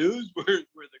on the news where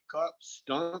the cops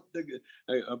stomped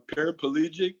a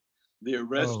paraplegic. They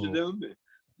arrested Oh. him.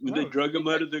 They drug him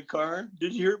out of the car.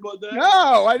 Did you hear about that?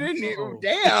 No, I didn't. No.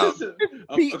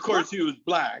 Damn. Of course, he was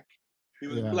black. He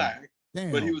was Yeah. black,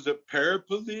 but he Damn. was a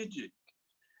paraplegic.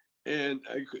 And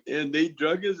they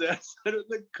drug his ass out of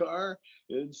the car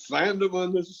and slammed him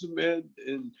on the cement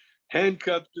and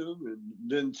handcuffed him and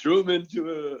then threw him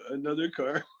into another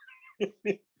car.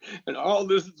 And all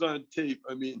this is on tape.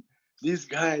 I mean, these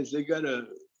guys, they gotta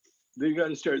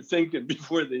start thinking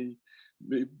before they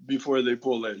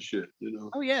pull that shit, you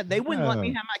know. Oh yeah, they wouldn't let me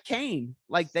Yeah. have my cane.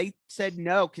 Like they said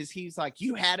no because he's like,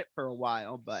 you had it for a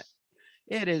while, but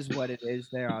it is what it is.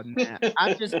 There on that.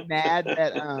 I'm just mad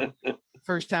that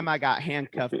first time I got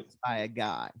handcuffed was by a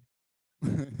guy,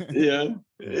 Yeah.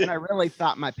 and I really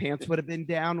thought my pants would have been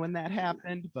down when that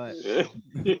happened. But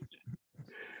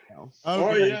no.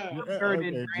 Oh, yeah. You're burning,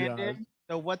 Okay, Josh. Brandon.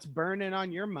 So what's burning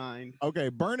on your mind? Okay,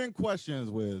 burning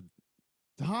questions with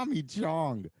Tommy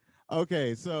Chong.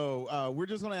 Okay, so we're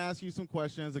just going to ask you some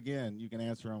questions. Again, you can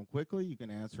answer them quickly. You can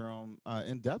answer them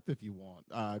in depth if you want.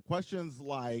 Questions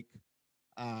like,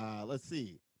 let's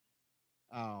see.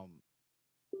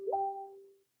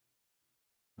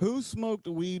 Who smoked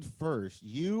weed first,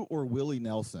 you or Willie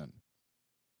Nelson?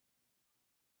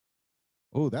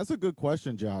 Oh, that's a good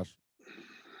question, Josh.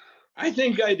 I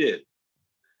think I did.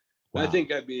 Wow. I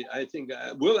think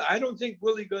I don't think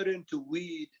Willie got into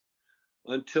weed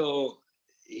until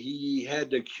he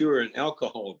had to cure an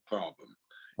alcohol problem,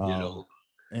 you know.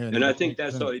 And I think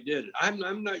that's how he did it.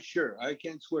 I'm not sure. I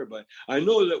can't swear, but I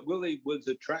know that Willie was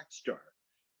a track star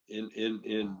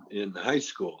in high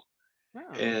school.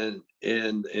 Oh.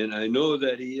 And I know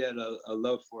that he had a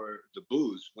love for the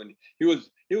booze when he was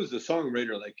a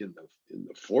songwriter like in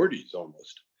the 40s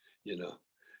almost, you know.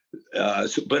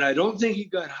 But I don't think he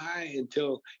got high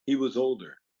until he was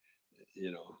older,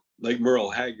 you know, like Merle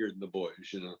Haggard and the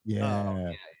boys, you know.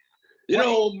 Yeah. You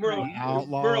know, Outlaws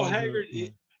Merle or- Haggard,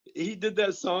 he did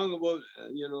that song about,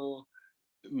 you know,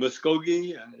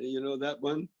 Muskogee, you know, that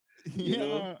one. You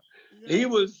know, he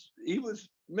was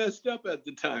messed up at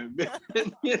the time.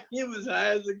 And he was high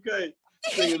as a kite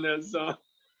singing that song.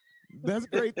 That's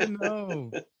great to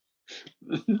know.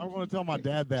 I want to tell my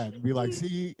dad that and be like,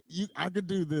 see, I could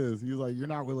do this. He's like, you're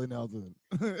not Willie Nelson.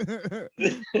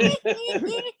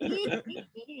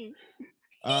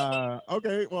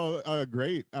 Okay, well,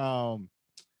 great.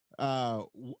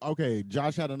 Okay,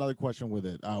 Josh had another question with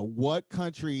it. What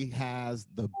country has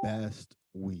the best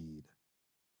weed?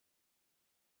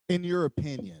 In your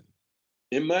opinion?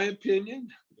 In my opinion,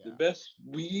 the Yeah. best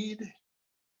weed.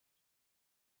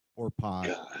 Or pot?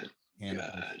 God. cannabis?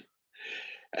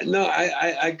 God. No,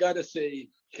 I gotta say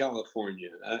California.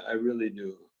 I really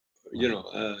do. You know,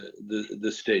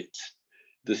 the states.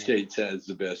 The states has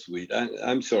the best weed.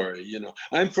 I'm sorry, you know.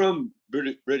 I'm from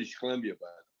British Columbia, by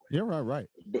the Yeah, right.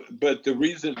 way. But the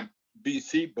reason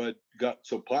BC bud got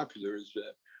so popular is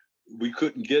that we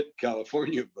couldn't get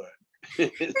California bud.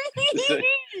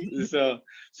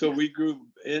 so we grew,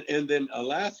 and then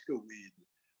Alaska weed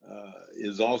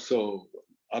is also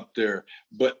up there.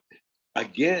 But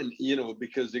again, you know,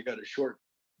 because they got a short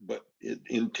but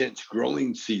intense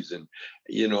growing season,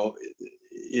 you know,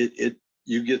 it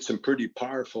you get some pretty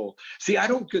powerful. See, I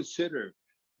don't consider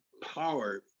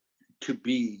power to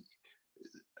be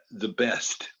the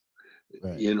best.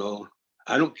 Right. You know,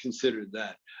 I don't consider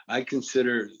that. I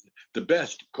consider the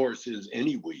best, of course, is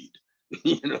any weed.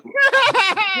 You know,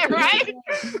 Right?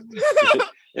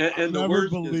 and the Never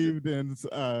worst believed in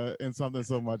something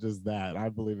so much as that. I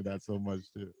believe in that so much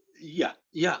too. yeah.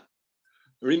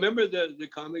 Remember the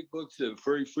comic books, the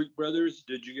Furry Freak Brothers?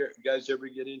 Did you guys ever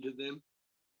get into them?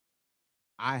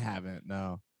 I haven't.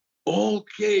 No.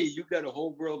 Okay, you got a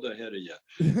whole world ahead of you.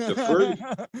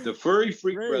 The Furry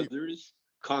Freak Brothers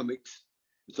comics.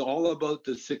 It's all about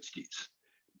the 60s.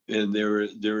 And there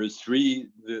is three.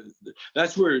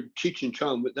 That's where Cheech and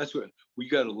Chong. That's where we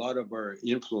got a lot of our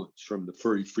influence from the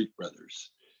Furry Freak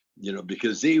Brothers, you know,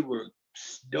 because they were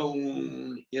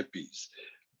stone hippies.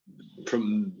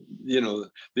 From, you know,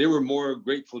 they were more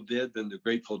Grateful Dead than the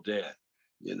Grateful Dead,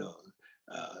 you know.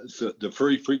 So the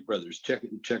Furry Freak Brothers, check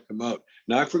them out.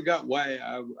 Now I forgot why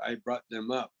I brought them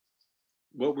up.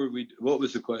 What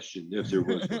was the question? If there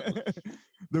was one?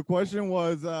 The question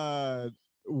was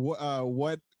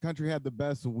what country had the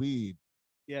best weed?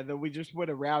 Yeah, then we just went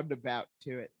a roundabout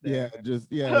to it. Yeah, There.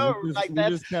 just yeah, Oh, we just, like we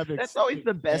that's just kept that's always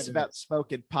the best expanding it. about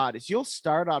spoken pod is you'll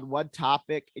start on one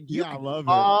topic and you Yeah, I can love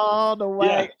go it. all the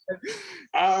way.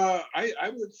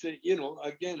 I would say,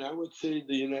 again, I would say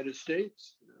the United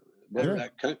States. Yeah.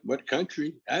 What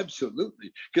country?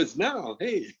 Absolutely. Because now,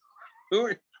 hey,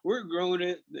 we're growing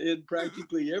it in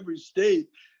practically every state.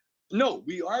 No,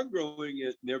 we are growing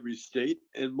it in every state,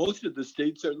 and most of the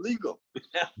states are legal.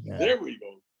 Yeah. There we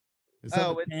go. Except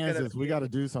Oh, for it's gonna Kansas, we be- got to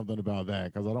do something about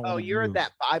that because I don't Oh, want to you're in move.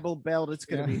 that Bible belt. It's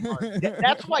gonna be hard. Yeah.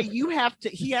 That's why you have to.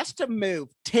 He has to move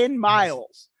 10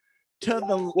 miles to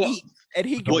the Well, east, and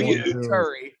he can well, be you- in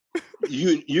Missouri.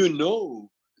 you know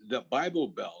the Bible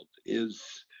Belt is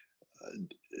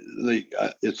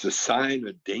it's a sign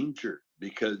of danger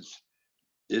because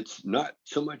it's not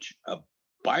so much a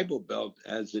Bible Belt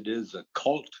as it is a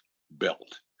cult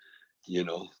belt,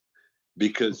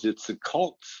 because it's a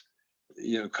cults,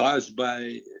 caused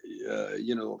by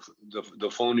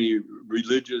the phony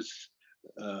religious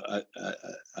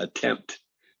attempt,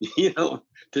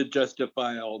 to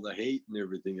justify all the hate and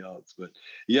everything else. But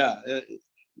yeah,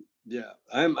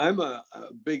 I'm a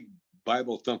big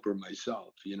Bible thumper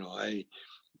myself. I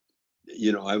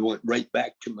went right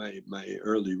back to my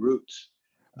early roots.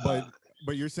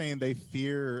 But you're saying they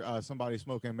fear somebody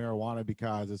smoking marijuana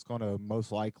because it's going to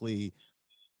most likely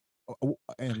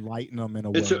enlighten them in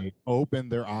a way, open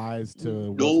their eyes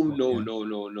to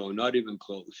no, not even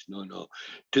close. No.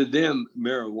 To them,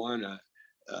 marijuana,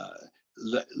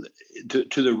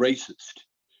 to the racist.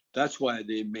 That's why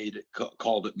they made it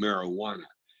called it marijuana.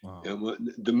 Wow.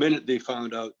 And the minute they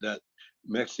found out that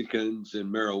Mexicans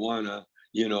and marijuana,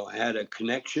 had a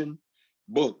connection,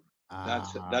 boom.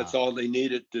 That's all they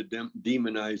needed to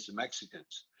demonize the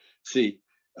Mexicans. See,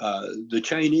 the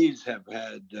Chinese have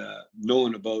had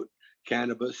known about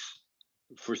cannabis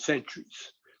for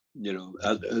centuries,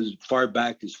 as far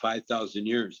back as 5,000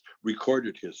 years,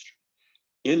 recorded history.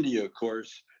 India, of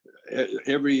course,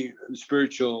 every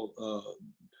spiritual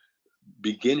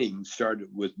beginning started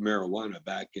with marijuana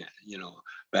back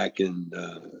in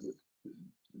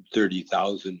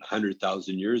 30,000,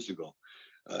 100,000 years ago.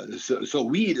 So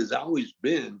weed has always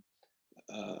been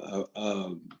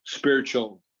a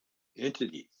spiritual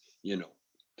entity,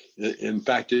 In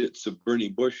fact, it's a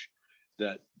burning bush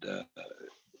that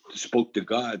spoke to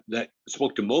God, that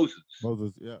spoke to Moses.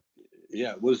 Moses, yeah.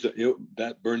 Yeah, it was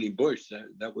that burning bush,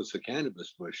 that was the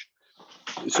cannabis bush.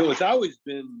 So it's always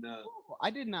been. I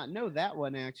did not know that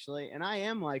one actually, and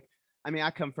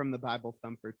I come from the Bible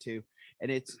thumper too,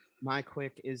 and it's my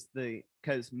quick is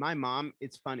because my mom.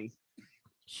 It's funny.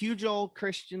 Huge old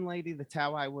Christian lady. That's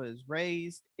how I was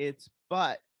raised.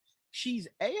 But she's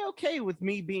a-okay with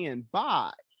me being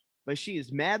bi, but she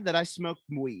is mad that I smoked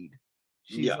weed.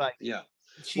 She's like, yeah.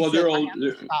 She said, I have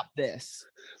to stop this.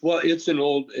 Well, it's an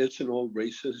old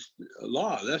racist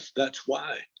law. That's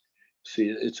why. See,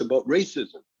 it's about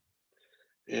racism,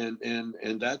 and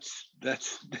that's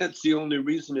the only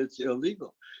reason it's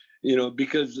illegal,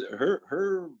 because her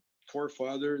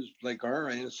forefathers, like our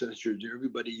ancestors,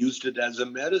 everybody used it as a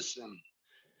medicine.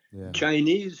 Yeah.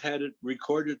 Chinese had it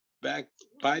recorded back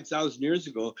 5,000 years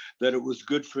ago that it was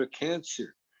good for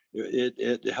cancer.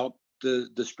 It helped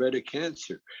the spread of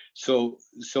cancer. So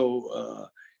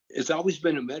it's always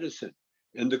been a medicine.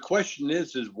 And the question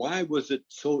is why was it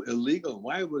so illegal?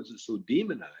 Why was it so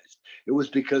demonized? It was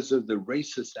because of the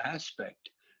racist aspect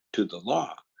to the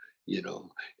law,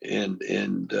 and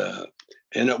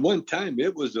at one time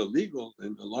it was illegal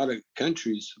in a lot of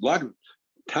countries, a lot of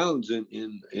towns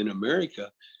in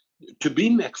America, to be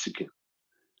Mexican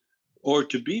or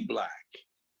to be black,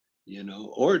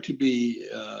 or to be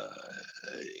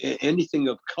anything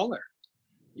of color,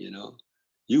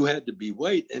 You had to be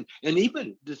white. And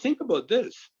even to think about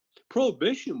this,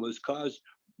 prohibition was caused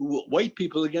white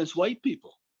people against white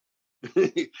people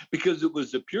because it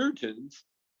was the Puritans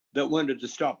that wanted to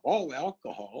stop all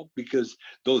alcohol, because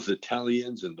those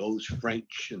Italians and those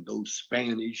French and those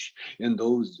Spanish and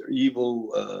those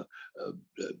evil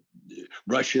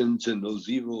Russians and those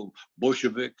evil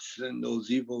Bolsheviks and those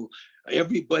evil,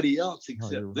 everybody else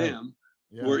except them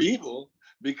were evil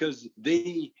because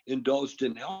they indulged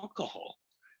in alcohol.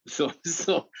 So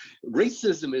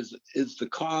racism is the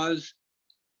cause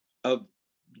of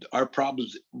our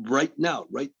problems right now,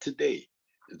 right today.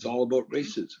 It's all about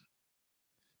racism.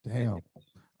 Damn.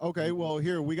 Okay, well,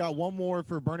 here we got one more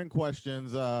for burning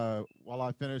questions. While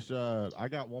I finish, I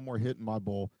got one more hit in my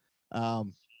bowl.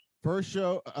 First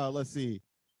show, let's see.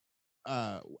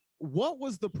 What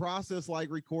was the process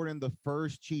like recording the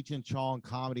first Cheech and Chong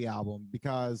comedy album?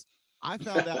 Because I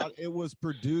found out it was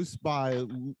produced by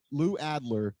Lou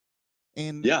Adler,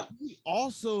 And Yeah. he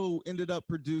also ended up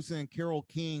producing Carole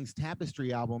King's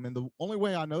Tapestry album. And the only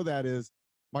way I know that is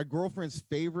my girlfriend's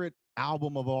favorite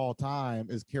album of all time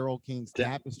is Carole King's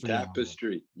Tapestry.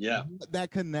 Tapestry. Yeah.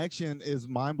 That connection is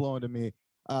mind blowing to me.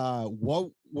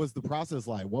 What was the process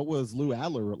like? What was Lou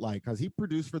Adler like? Because he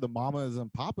produced for the Mamas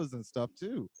and Papas and stuff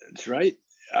too. That's right.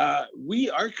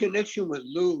 Our connection with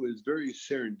Lou is very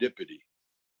serendipity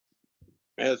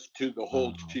as to the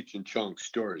whole Cheech and Chong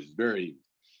story. It's very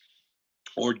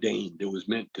ordained. It was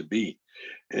meant to be.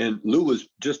 And Lou was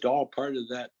just all part of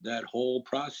that whole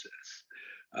process.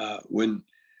 When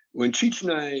Cheech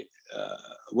and I,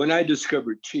 when I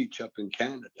discovered Cheech up in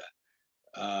Canada,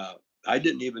 I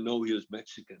didn't even know he was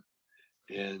Mexican.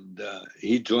 And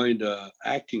he joined an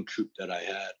acting troupe that I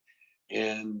had.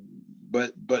 And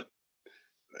when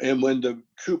the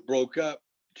troupe broke up,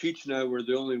 Cheech and I were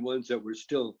the only ones that were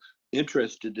still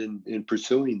interested in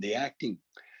pursuing the acting,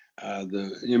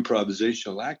 the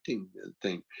improvisational acting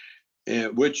thing,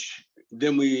 which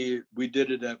then we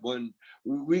did it at one.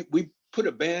 We put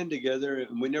a band together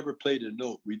and we never played a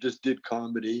note. We just did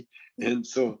comedy, and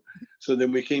so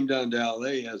then we came down to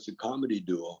LA as a comedy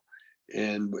duo,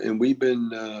 and we've been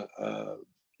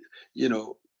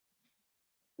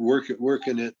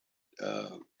working it.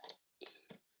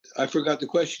 I forgot the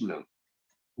question now.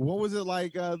 What was it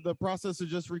like, the process of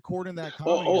just recording that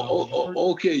comedy album?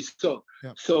 Okay.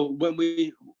 So when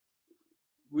we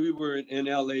were in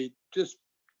LA just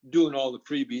doing all the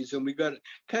freebies, and we got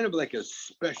kind of like a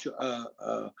special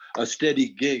a steady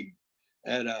gig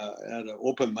at an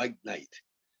open mic night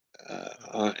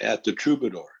at the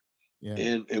Troubadour. Yeah.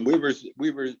 And we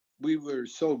were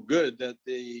so good that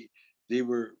they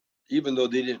were, even though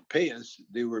they didn't pay us,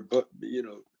 they were,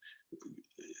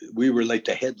 we were like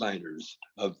the headliners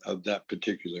of that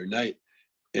particular night.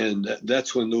 And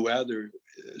that's when Lou Adler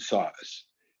saw us.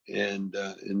 And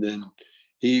then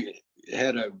he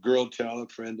had a girl tell a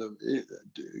friend of,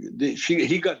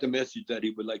 he got the message that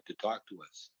he would like to talk to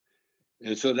us.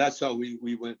 And so that's how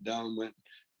we went down,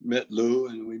 met Lou,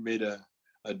 and we made a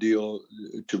deal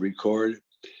to record.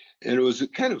 And it was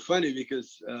kind of funny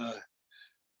because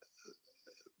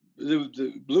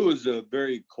Lou is a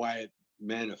very quiet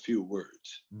man, a few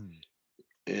words.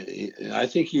 And I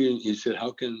think he said,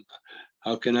 how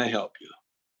can I help you?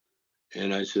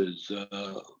 And I says,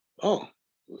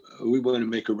 we want to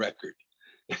make a record.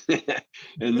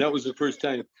 And that was the first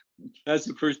time,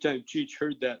 Cheech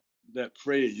heard that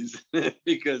phrase,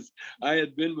 because I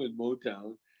had been with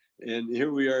Motown, and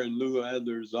here we are in Lou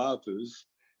Adler's office,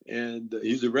 and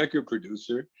he's a record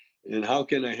producer. And how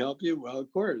can I help you? Well,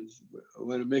 of course, I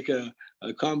want to make a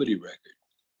comedy record.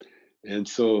 And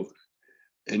so,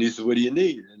 and he said, what do you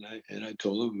need? And I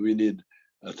told him we need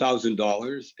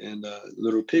 $1,000 and a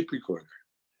little tape recorder.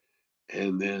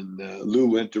 And then Lou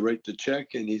went to write the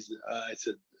check, and I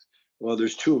said, well,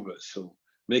 there's two of us, so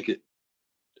make it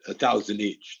 $1,000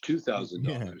 each,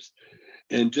 $2,000,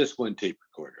 and just one tape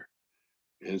recorder.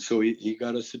 And so he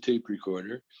got us a tape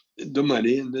recorder, the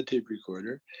money and the tape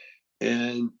recorder.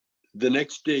 And the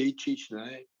next day, Cheech and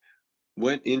I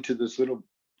went into this little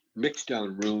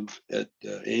mixdown room at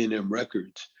A&M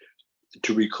Records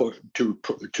to record,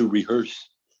 to rehearse.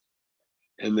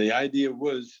 And the idea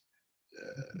was,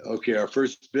 okay, our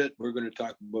first bit, we're going to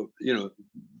talk about,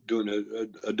 doing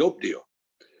a dope deal.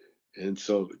 And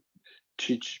so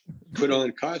Cheech put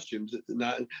on costumes.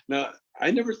 Now,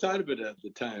 I never thought of it at the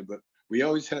time, but we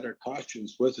always had our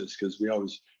costumes with us because we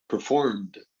always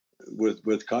performed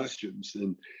with costumes.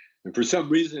 And for some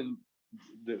reason,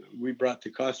 we brought the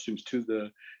costumes to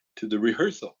the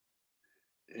rehearsal.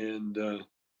 And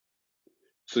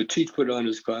so Cheech put on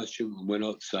his costume and went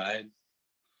outside,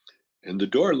 and the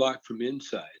door locked from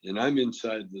inside. And I'm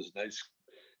inside this nice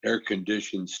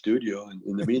air-conditioned studio. And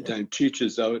in the meantime, Cheech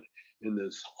is out in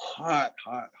this hot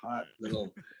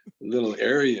little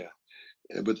area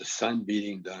with the sun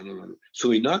beating down on him.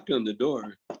 So he knocked on the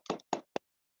door,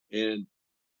 and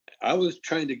I was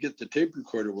trying to get the tape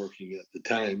recorder working at the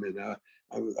time. And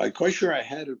I'm quite sure I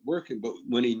had it working, but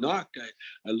when he knocked,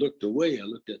 I looked away, I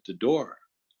looked at the door.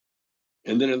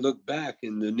 And then I looked back,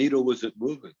 and the needle wasn't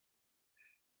moving.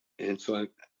 And so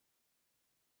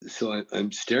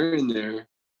I'm staring there,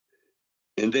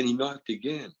 and then he knocked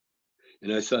again,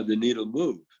 and I saw the needle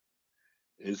move.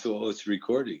 And so it's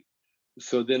recording.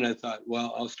 So then I thought,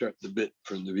 well, I'll start the bit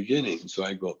from the beginning. So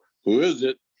I go, who is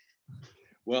it?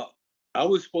 Well, I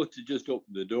was supposed to just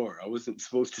open the door. I wasn't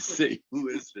supposed to say, who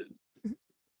is it?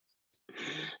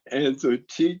 And so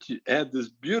Cheech had this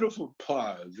beautiful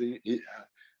pause.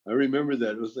 I remember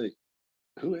that. It was like,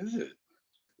 who is it?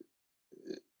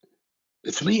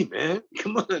 It's me, man.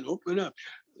 Come on, open up.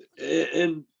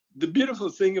 And the beautiful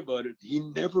thing about it, he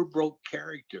never broke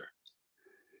character.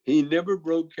 He never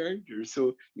broke character.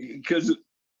 So because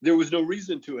there was no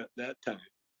reason to at that time.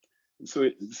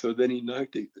 So then he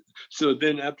knocked it. So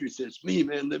then after he says, "Me,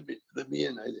 man, let me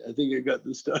in. I think I got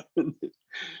the stuff."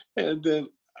 And then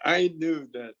I knew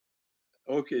that,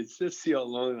 okay, let's see how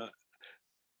long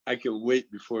I can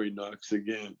wait before he knocks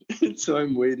again. And so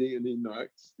I'm waiting, and he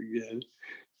knocks again.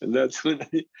 And that's when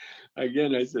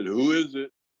I said, "Who is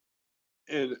it?"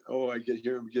 And I could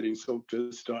hear him getting so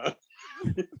pissed off.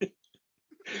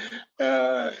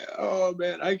 Oh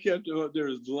man, I kept him up there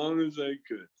as long as I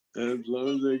could. And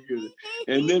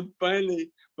then finally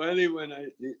when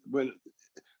I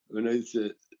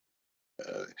said,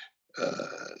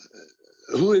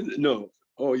 who is it? No.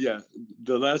 Oh yeah.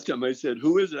 The last time I said,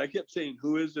 "Who is it?" I kept saying,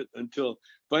 "Who is it?" until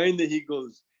finally he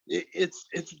goes, it's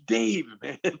Dave,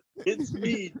 man. It's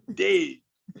me, Dave.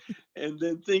 And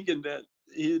then thinking that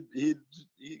he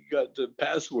got the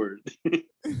password.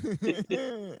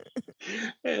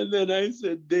 And then I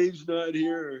said, "Dave's not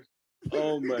here."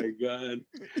 Oh my God.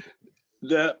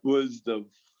 That was the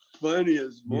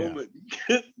funniest moment.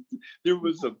 There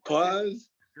was a pause.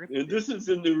 And this is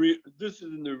in the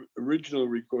original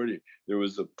recording. There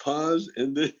was a pause,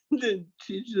 and then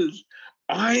she just,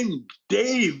 "I'm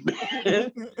Dave,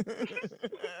 man."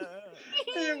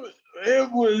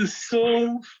 It was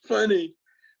so funny.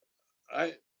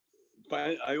 I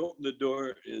opened the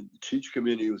door, and Cheech come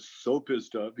in. He was so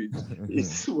pissed off.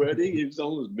 He's sweating. He's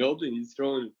almost melting. He's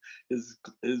throwing his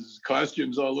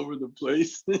costumes all over the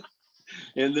place.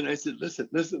 And then I said,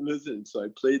 "Listen." So I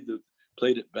played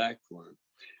it back for him,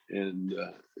 and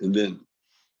then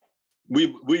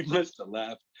we must have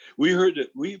laughed. We heard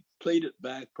it. We played it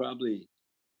back probably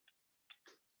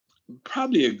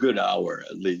a good hour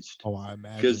at least. Oh, I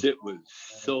imagine, because it was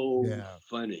so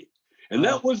funny. And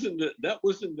that wasn't the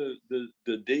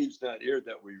Dave's Not Here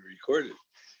that we recorded.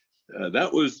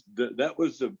 That was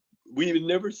we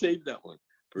never saved that one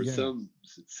for some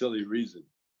silly reason.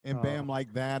 And Bam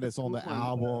Like That is on the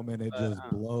album, and it just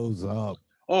blows up.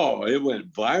 Oh, it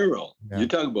went viral. Yeah. You're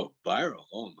talking about viral.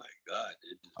 Oh my God.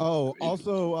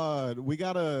 Also,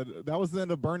 that was the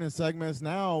end of Burning Segments.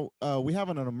 Now we have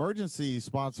an emergency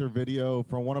sponsor video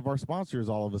from one of our sponsors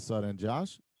all of a sudden,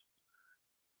 Josh.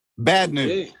 Bad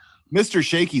news. Mr.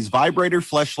 Shakey's Vibrator,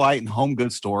 Fleshlight, and Home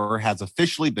Goods Store has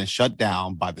officially been shut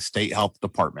down by the State Health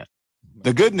Department.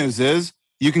 The good news is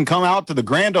you can come out to the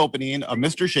grand opening of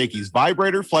Mr. Shakey's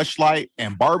Vibrator, Fleshlight,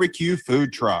 and Barbecue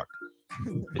Food Truck,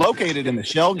 located in the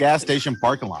Shell gas station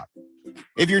parking lot.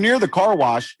 If you're near the car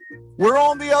wash, we're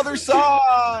on the other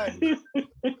side.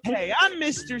 Hey, I'm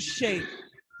Mr. Shakey,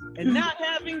 and not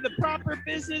having the proper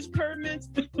business permits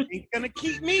ain't gonna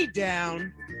keep me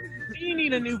down. Do you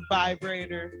need a new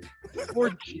vibrator or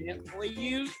gently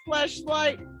used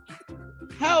fleshlight?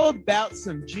 How about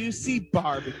some juicy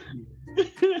barbecue?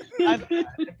 I've got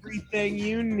everything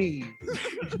you need.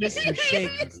 It's Mr.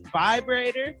 Shakey's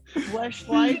Vibrator,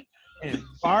 Fleshlight, and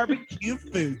Barbecue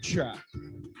Food Truck.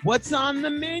 What's on the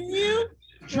menu?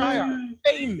 Try our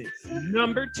famous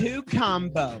 #2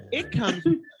 combo. It comes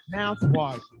with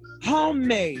mouthwater,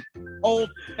 homemade,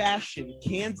 old-fashioned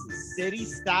Kansas City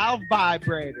style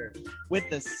vibrator with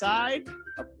a side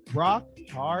of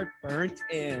rock-hard burnt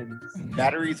ends.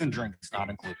 Batteries and drinks not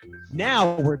included.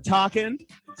 Now we're talking.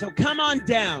 So come on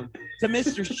down to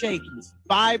Mr. Shakey's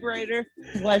Vibrator,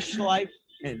 Fleshlight,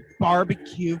 and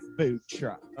Barbecue Food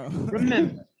Truck.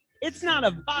 Remember, it's not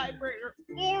a vibrator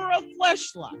or a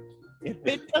fleshlight if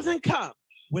it doesn't come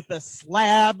with a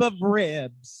slab of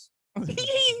ribs. All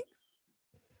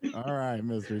right,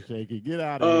 Mr. Shakey, get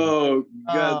out of here. Oh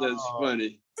God, that's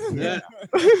funny.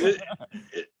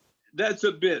 That's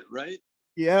a bit, right?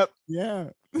 Yep. Yeah.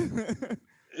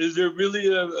 Is there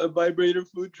really a vibrator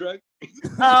food truck?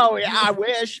 Oh yeah, I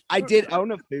wish. I did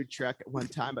own a food truck at one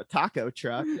time, a taco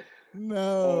truck.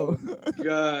 No. Oh,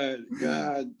 God.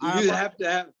 You have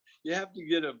to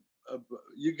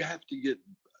get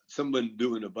someone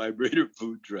doing a vibrator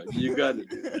food truck. You got to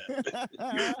do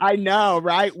that. I know,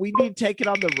 right? We need to take it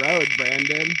on the road,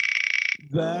 Brandon.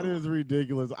 That is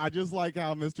ridiculous. I just like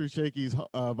how Mr. Shakey's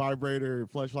Vibrator,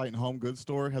 Fleshlight, and Home Goods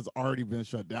Store has already been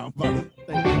shut down.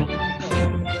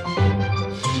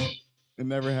 It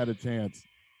never had a chance.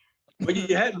 But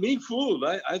you had me fooled.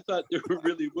 I thought there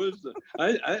really was.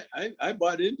 I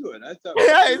bought into it. I thought.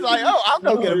 Yeah, he's like, oh, I'll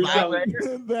go get a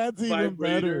vibrator. That's even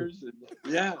better.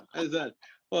 Yeah, I thought.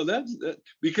 Well, that's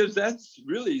because that's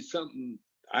really something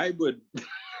I would.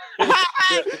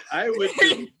 I would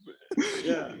do.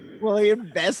 Yeah. Well,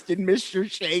 invest in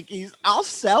Mr. Shakey's. I'll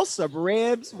sell some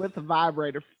ribs with a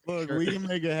vibrator. Look, we can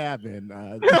make it happen.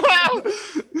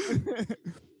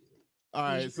 All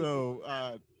right,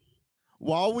 so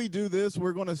while we do this,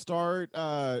 we're going to start.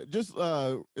 It's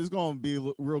going to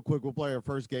be real quick. We'll play our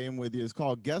first game with you. It's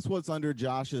called Guess What's Under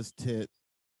Josh's Tit.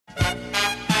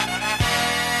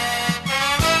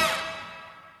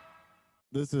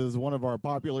 This is one of our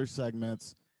popular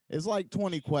segments. It's like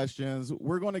 20 questions.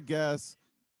 We're going to guess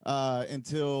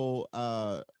until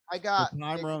I the got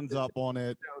time runs up on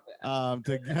it know that.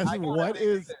 to guess I got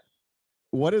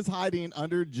what is hiding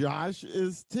under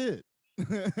Josh's tit.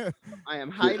 I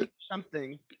am hiding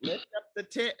something. Lift up the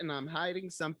tit, and I'm hiding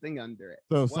something under it.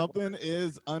 So What- something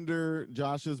is under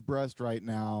Josh's breast right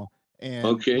now, and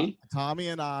Okay. Tommy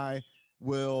and I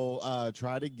will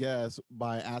try to guess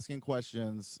by asking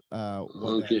questions what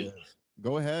that Okay. is.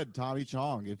 Go ahead, Tommy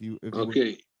Chong, if you would.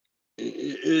 Okay.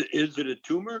 Is it a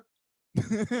tumor?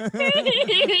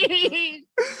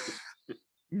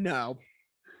 No.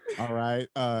 All right.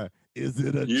 Is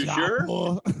it a You sure?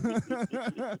 chopper?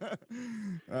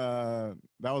 I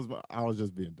was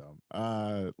just being dumb.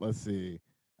 Let's see.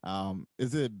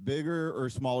 Is it bigger or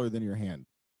smaller than your hand?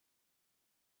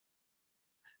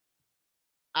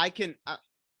 I can.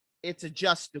 It's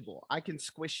adjustable. I can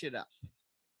squish it up.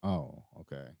 Oh,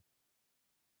 okay.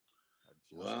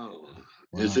 Wow.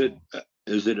 Wow. Is it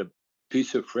a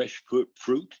piece of fresh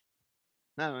fruit?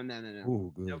 No.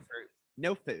 Ooh, good. No fruit.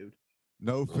 No food.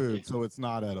 No food, Okay. so it's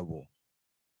not edible.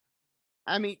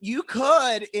 I mean, you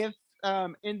could if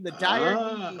in the dire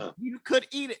need, Ah. you could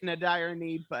eat it in a dire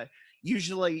need, but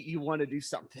usually you want to do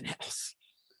something else.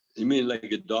 You mean like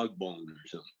a dog bone or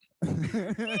something?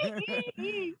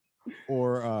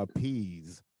 Or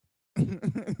peas.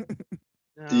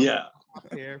 Yeah.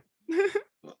 Up here.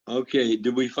 Okay.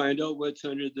 Did we find out what's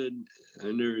under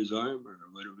his arm or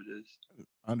whatever it is?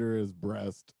 Under his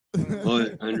breast. Oh,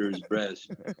 under his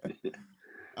breast.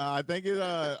 I think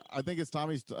it's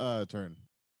Tommy's turn.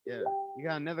 Yeah. You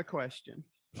got another question.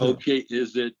 Okay.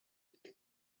 Is it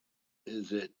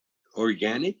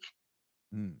organic?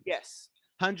 Hmm. Yes.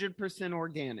 100%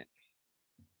 organic.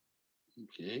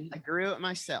 Okay. I grew it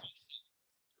myself.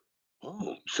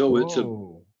 Oh, so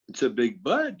Whoa. it's a big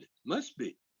bud. Must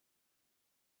be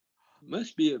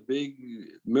a big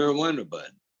marijuana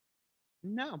bud.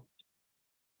 No.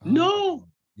 No.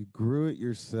 You grew it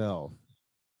yourself.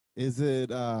 Is it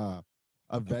a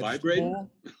vibrator?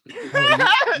 vegetable?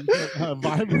 A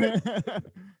vibrator.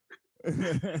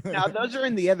 Now those are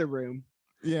in the other room.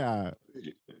 Yeah.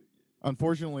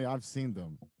 Unfortunately, I've seen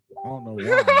them. I don't know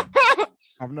why.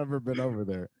 I've never been over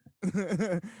there.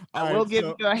 I will give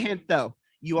you a hint though.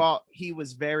 He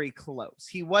was very close.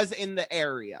 He was in the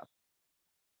area.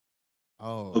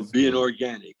 Of being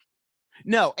organic.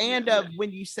 No, and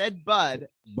when you said bud,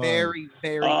 very,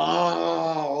 very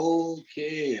Oh,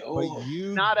 okay. But Oh,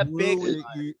 you Not a grew big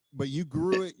it, but you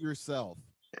grew it yourself.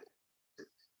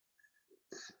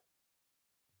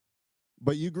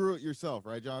 But you grew it yourself,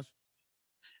 right, Josh?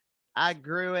 I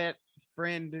grew it,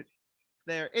 friend.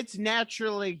 There, it's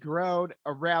naturally grown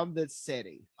around the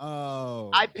city. Oh,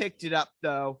 I picked it up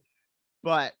though,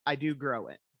 but I do grow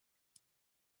it.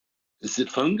 is it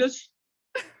fungus?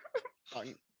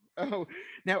 Oh,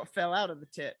 now it fell out of the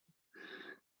tit.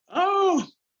 Oh,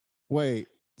 wait.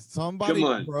 Somebody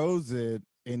Come on. grows it,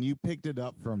 and you picked it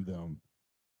up from them.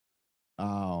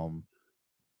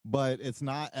 But it's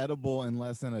not edible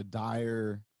unless in a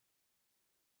dire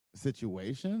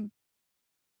situation.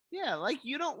 Yeah, like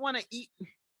you don't want to eat.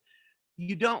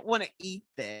 You don't want to eat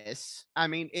this. I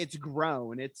mean, it's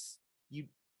grown. I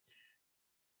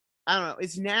don't know.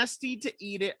 It's nasty to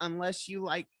eat it unless you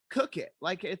like cook it.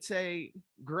 Like it's a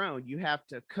grown. You have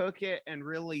to cook it and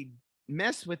really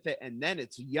mess with it, and then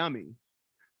it's yummy.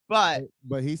 But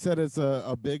But he said it's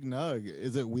a big nug.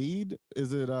 Is it weed?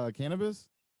 Is it cannabis?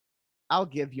 I'll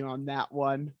give you on that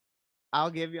one.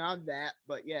 I'll give you on that.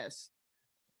 But yes,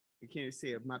 you can't see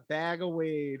it. My bag of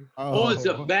weed. oh, it's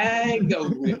a bag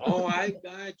of. Oh, I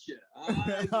got you.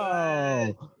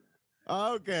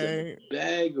 Oh, okay.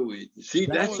 Bag of weed. See,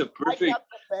 That that's was- a I perfect. got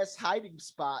the best hiding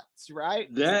spots,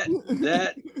 right? This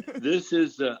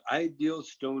is the ideal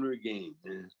stoner game.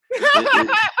 Man.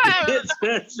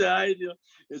 That's the ideal.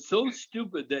 It's so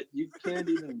stupid that you can't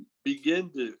even begin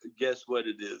to guess what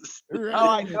it is. Right. Oh,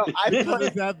 I know. I It put was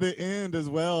it. at the end as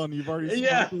well, and you've already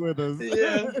Yeah. smoked with us.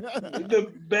 Yeah. The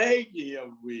baggie of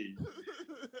weed.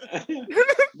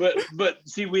 but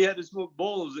see, we had to smoke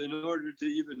bowls in order to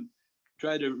even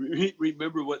try to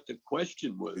remember what the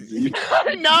question was.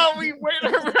 No, we went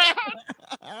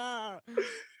around.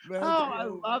 That's Oh, I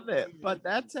so love it. funny. But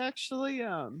that's actually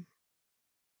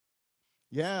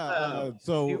Yeah. it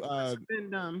So has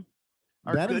been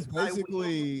our that is goodbye wheel.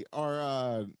 basically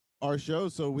our show.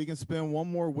 So we can spin one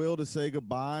more wheel to say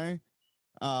goodbye,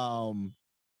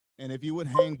 And if you would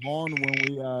hang on when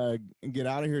we get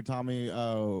out of here, Tommy,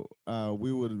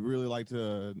 we would really like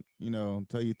to,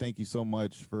 tell you thank you so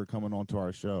much for coming on to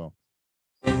our show.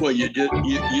 Well, you just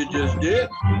did.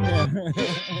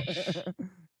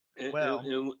 Well,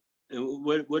 and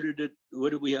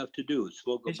what did we have to do?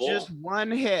 Smoke a it's ball? just one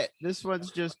hit. This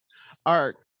one's just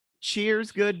our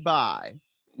cheers goodbye.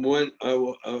 One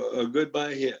a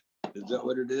goodbye hit. Is that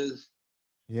what it is?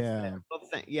 Yeah. Well,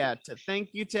 to thank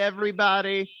you to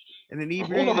everybody. And then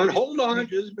Hold on.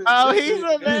 Oh, he's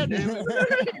a man.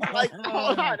 Like,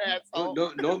 hold on, asshole.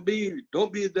 Don't be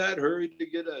that hurried to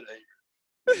get out of here.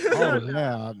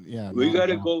 Oh yeah. We got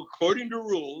to go according to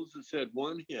rules. It said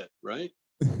one hit, right?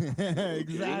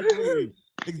 Exactly.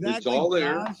 It's all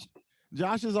there.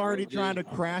 Josh is already trying to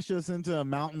crash us into a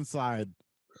mountainside.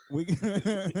 We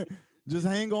just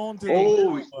hang on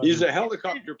to. He's a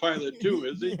helicopter pilot too,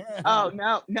 is he? Yeah. Oh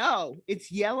no,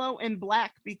 it's yellow and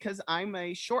black because I'm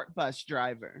a short bus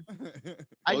driver.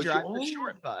 I drive the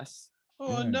short bus.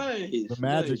 Oh, nice. The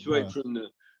magic Right from the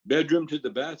bedroom to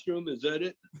the bathroom. Is that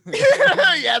it?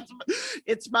 Yeah,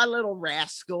 it's my little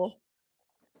rascal.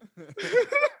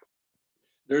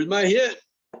 There's my hit.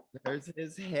 There's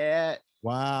his hit.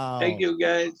 Wow. Thank you,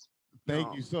 guys.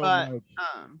 Thank you so much.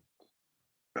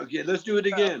 Okay, let's do it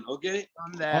again. Okay.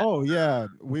 On that. Oh yeah,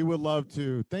 we would love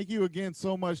to. Thank you again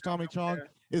so much, Tommy Chong.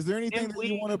 Is there anything that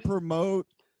you want to promote?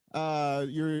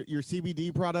 Your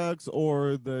CBD products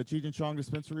or the Cheech and Chong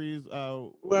dispensaries?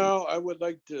 Well, I would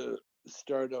like to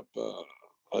start up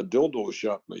a dildo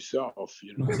shop myself.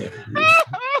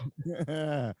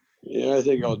 Yeah, I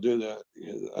think I'll do that.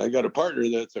 I got a partner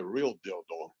that's a real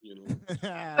dildo.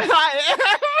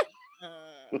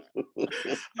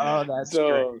 Oh, that's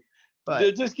so. great.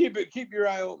 But Just keep your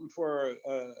eye open for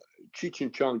Cheech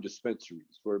and Chong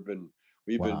dispensaries. We've been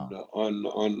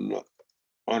on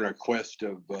our quest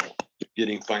of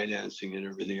getting financing and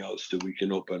everything else so we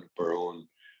can open up our own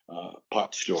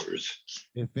pot stores.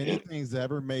 If anything's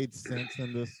ever made sense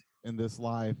in this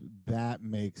life, that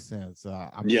makes sense.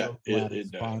 I'm so glad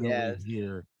it's finally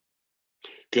here.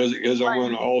 Because I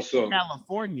want to also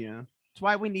California. That's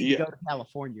why we need to go to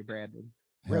California, Brandon.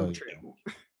 Road trip.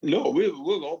 No,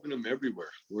 we'll open them everywhere,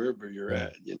 wherever you're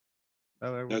at.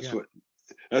 That's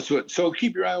what. So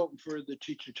keep your eye open for the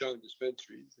Cheech and Chong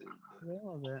dispensaries.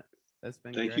 That's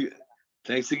been Thank great. you.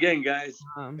 Thanks again, guys.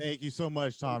 Thank you so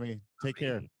much, Tommy. Take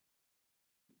care.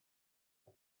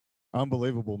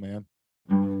 Unbelievable, man.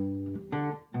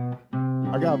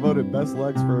 I got voted best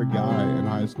legs for a guy in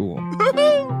high school.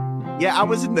 Yeah, I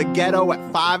was in the ghetto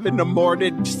at 5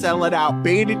 a.m. selling out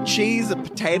bean and cheese, a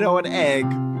potato and egg.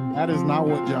 That is not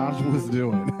what Josh was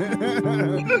doing.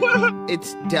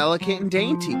 It's delicate and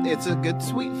dainty. It's a good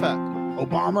sweet fuck.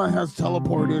 Obama has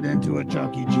teleported into a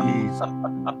Chuck E. Cheese.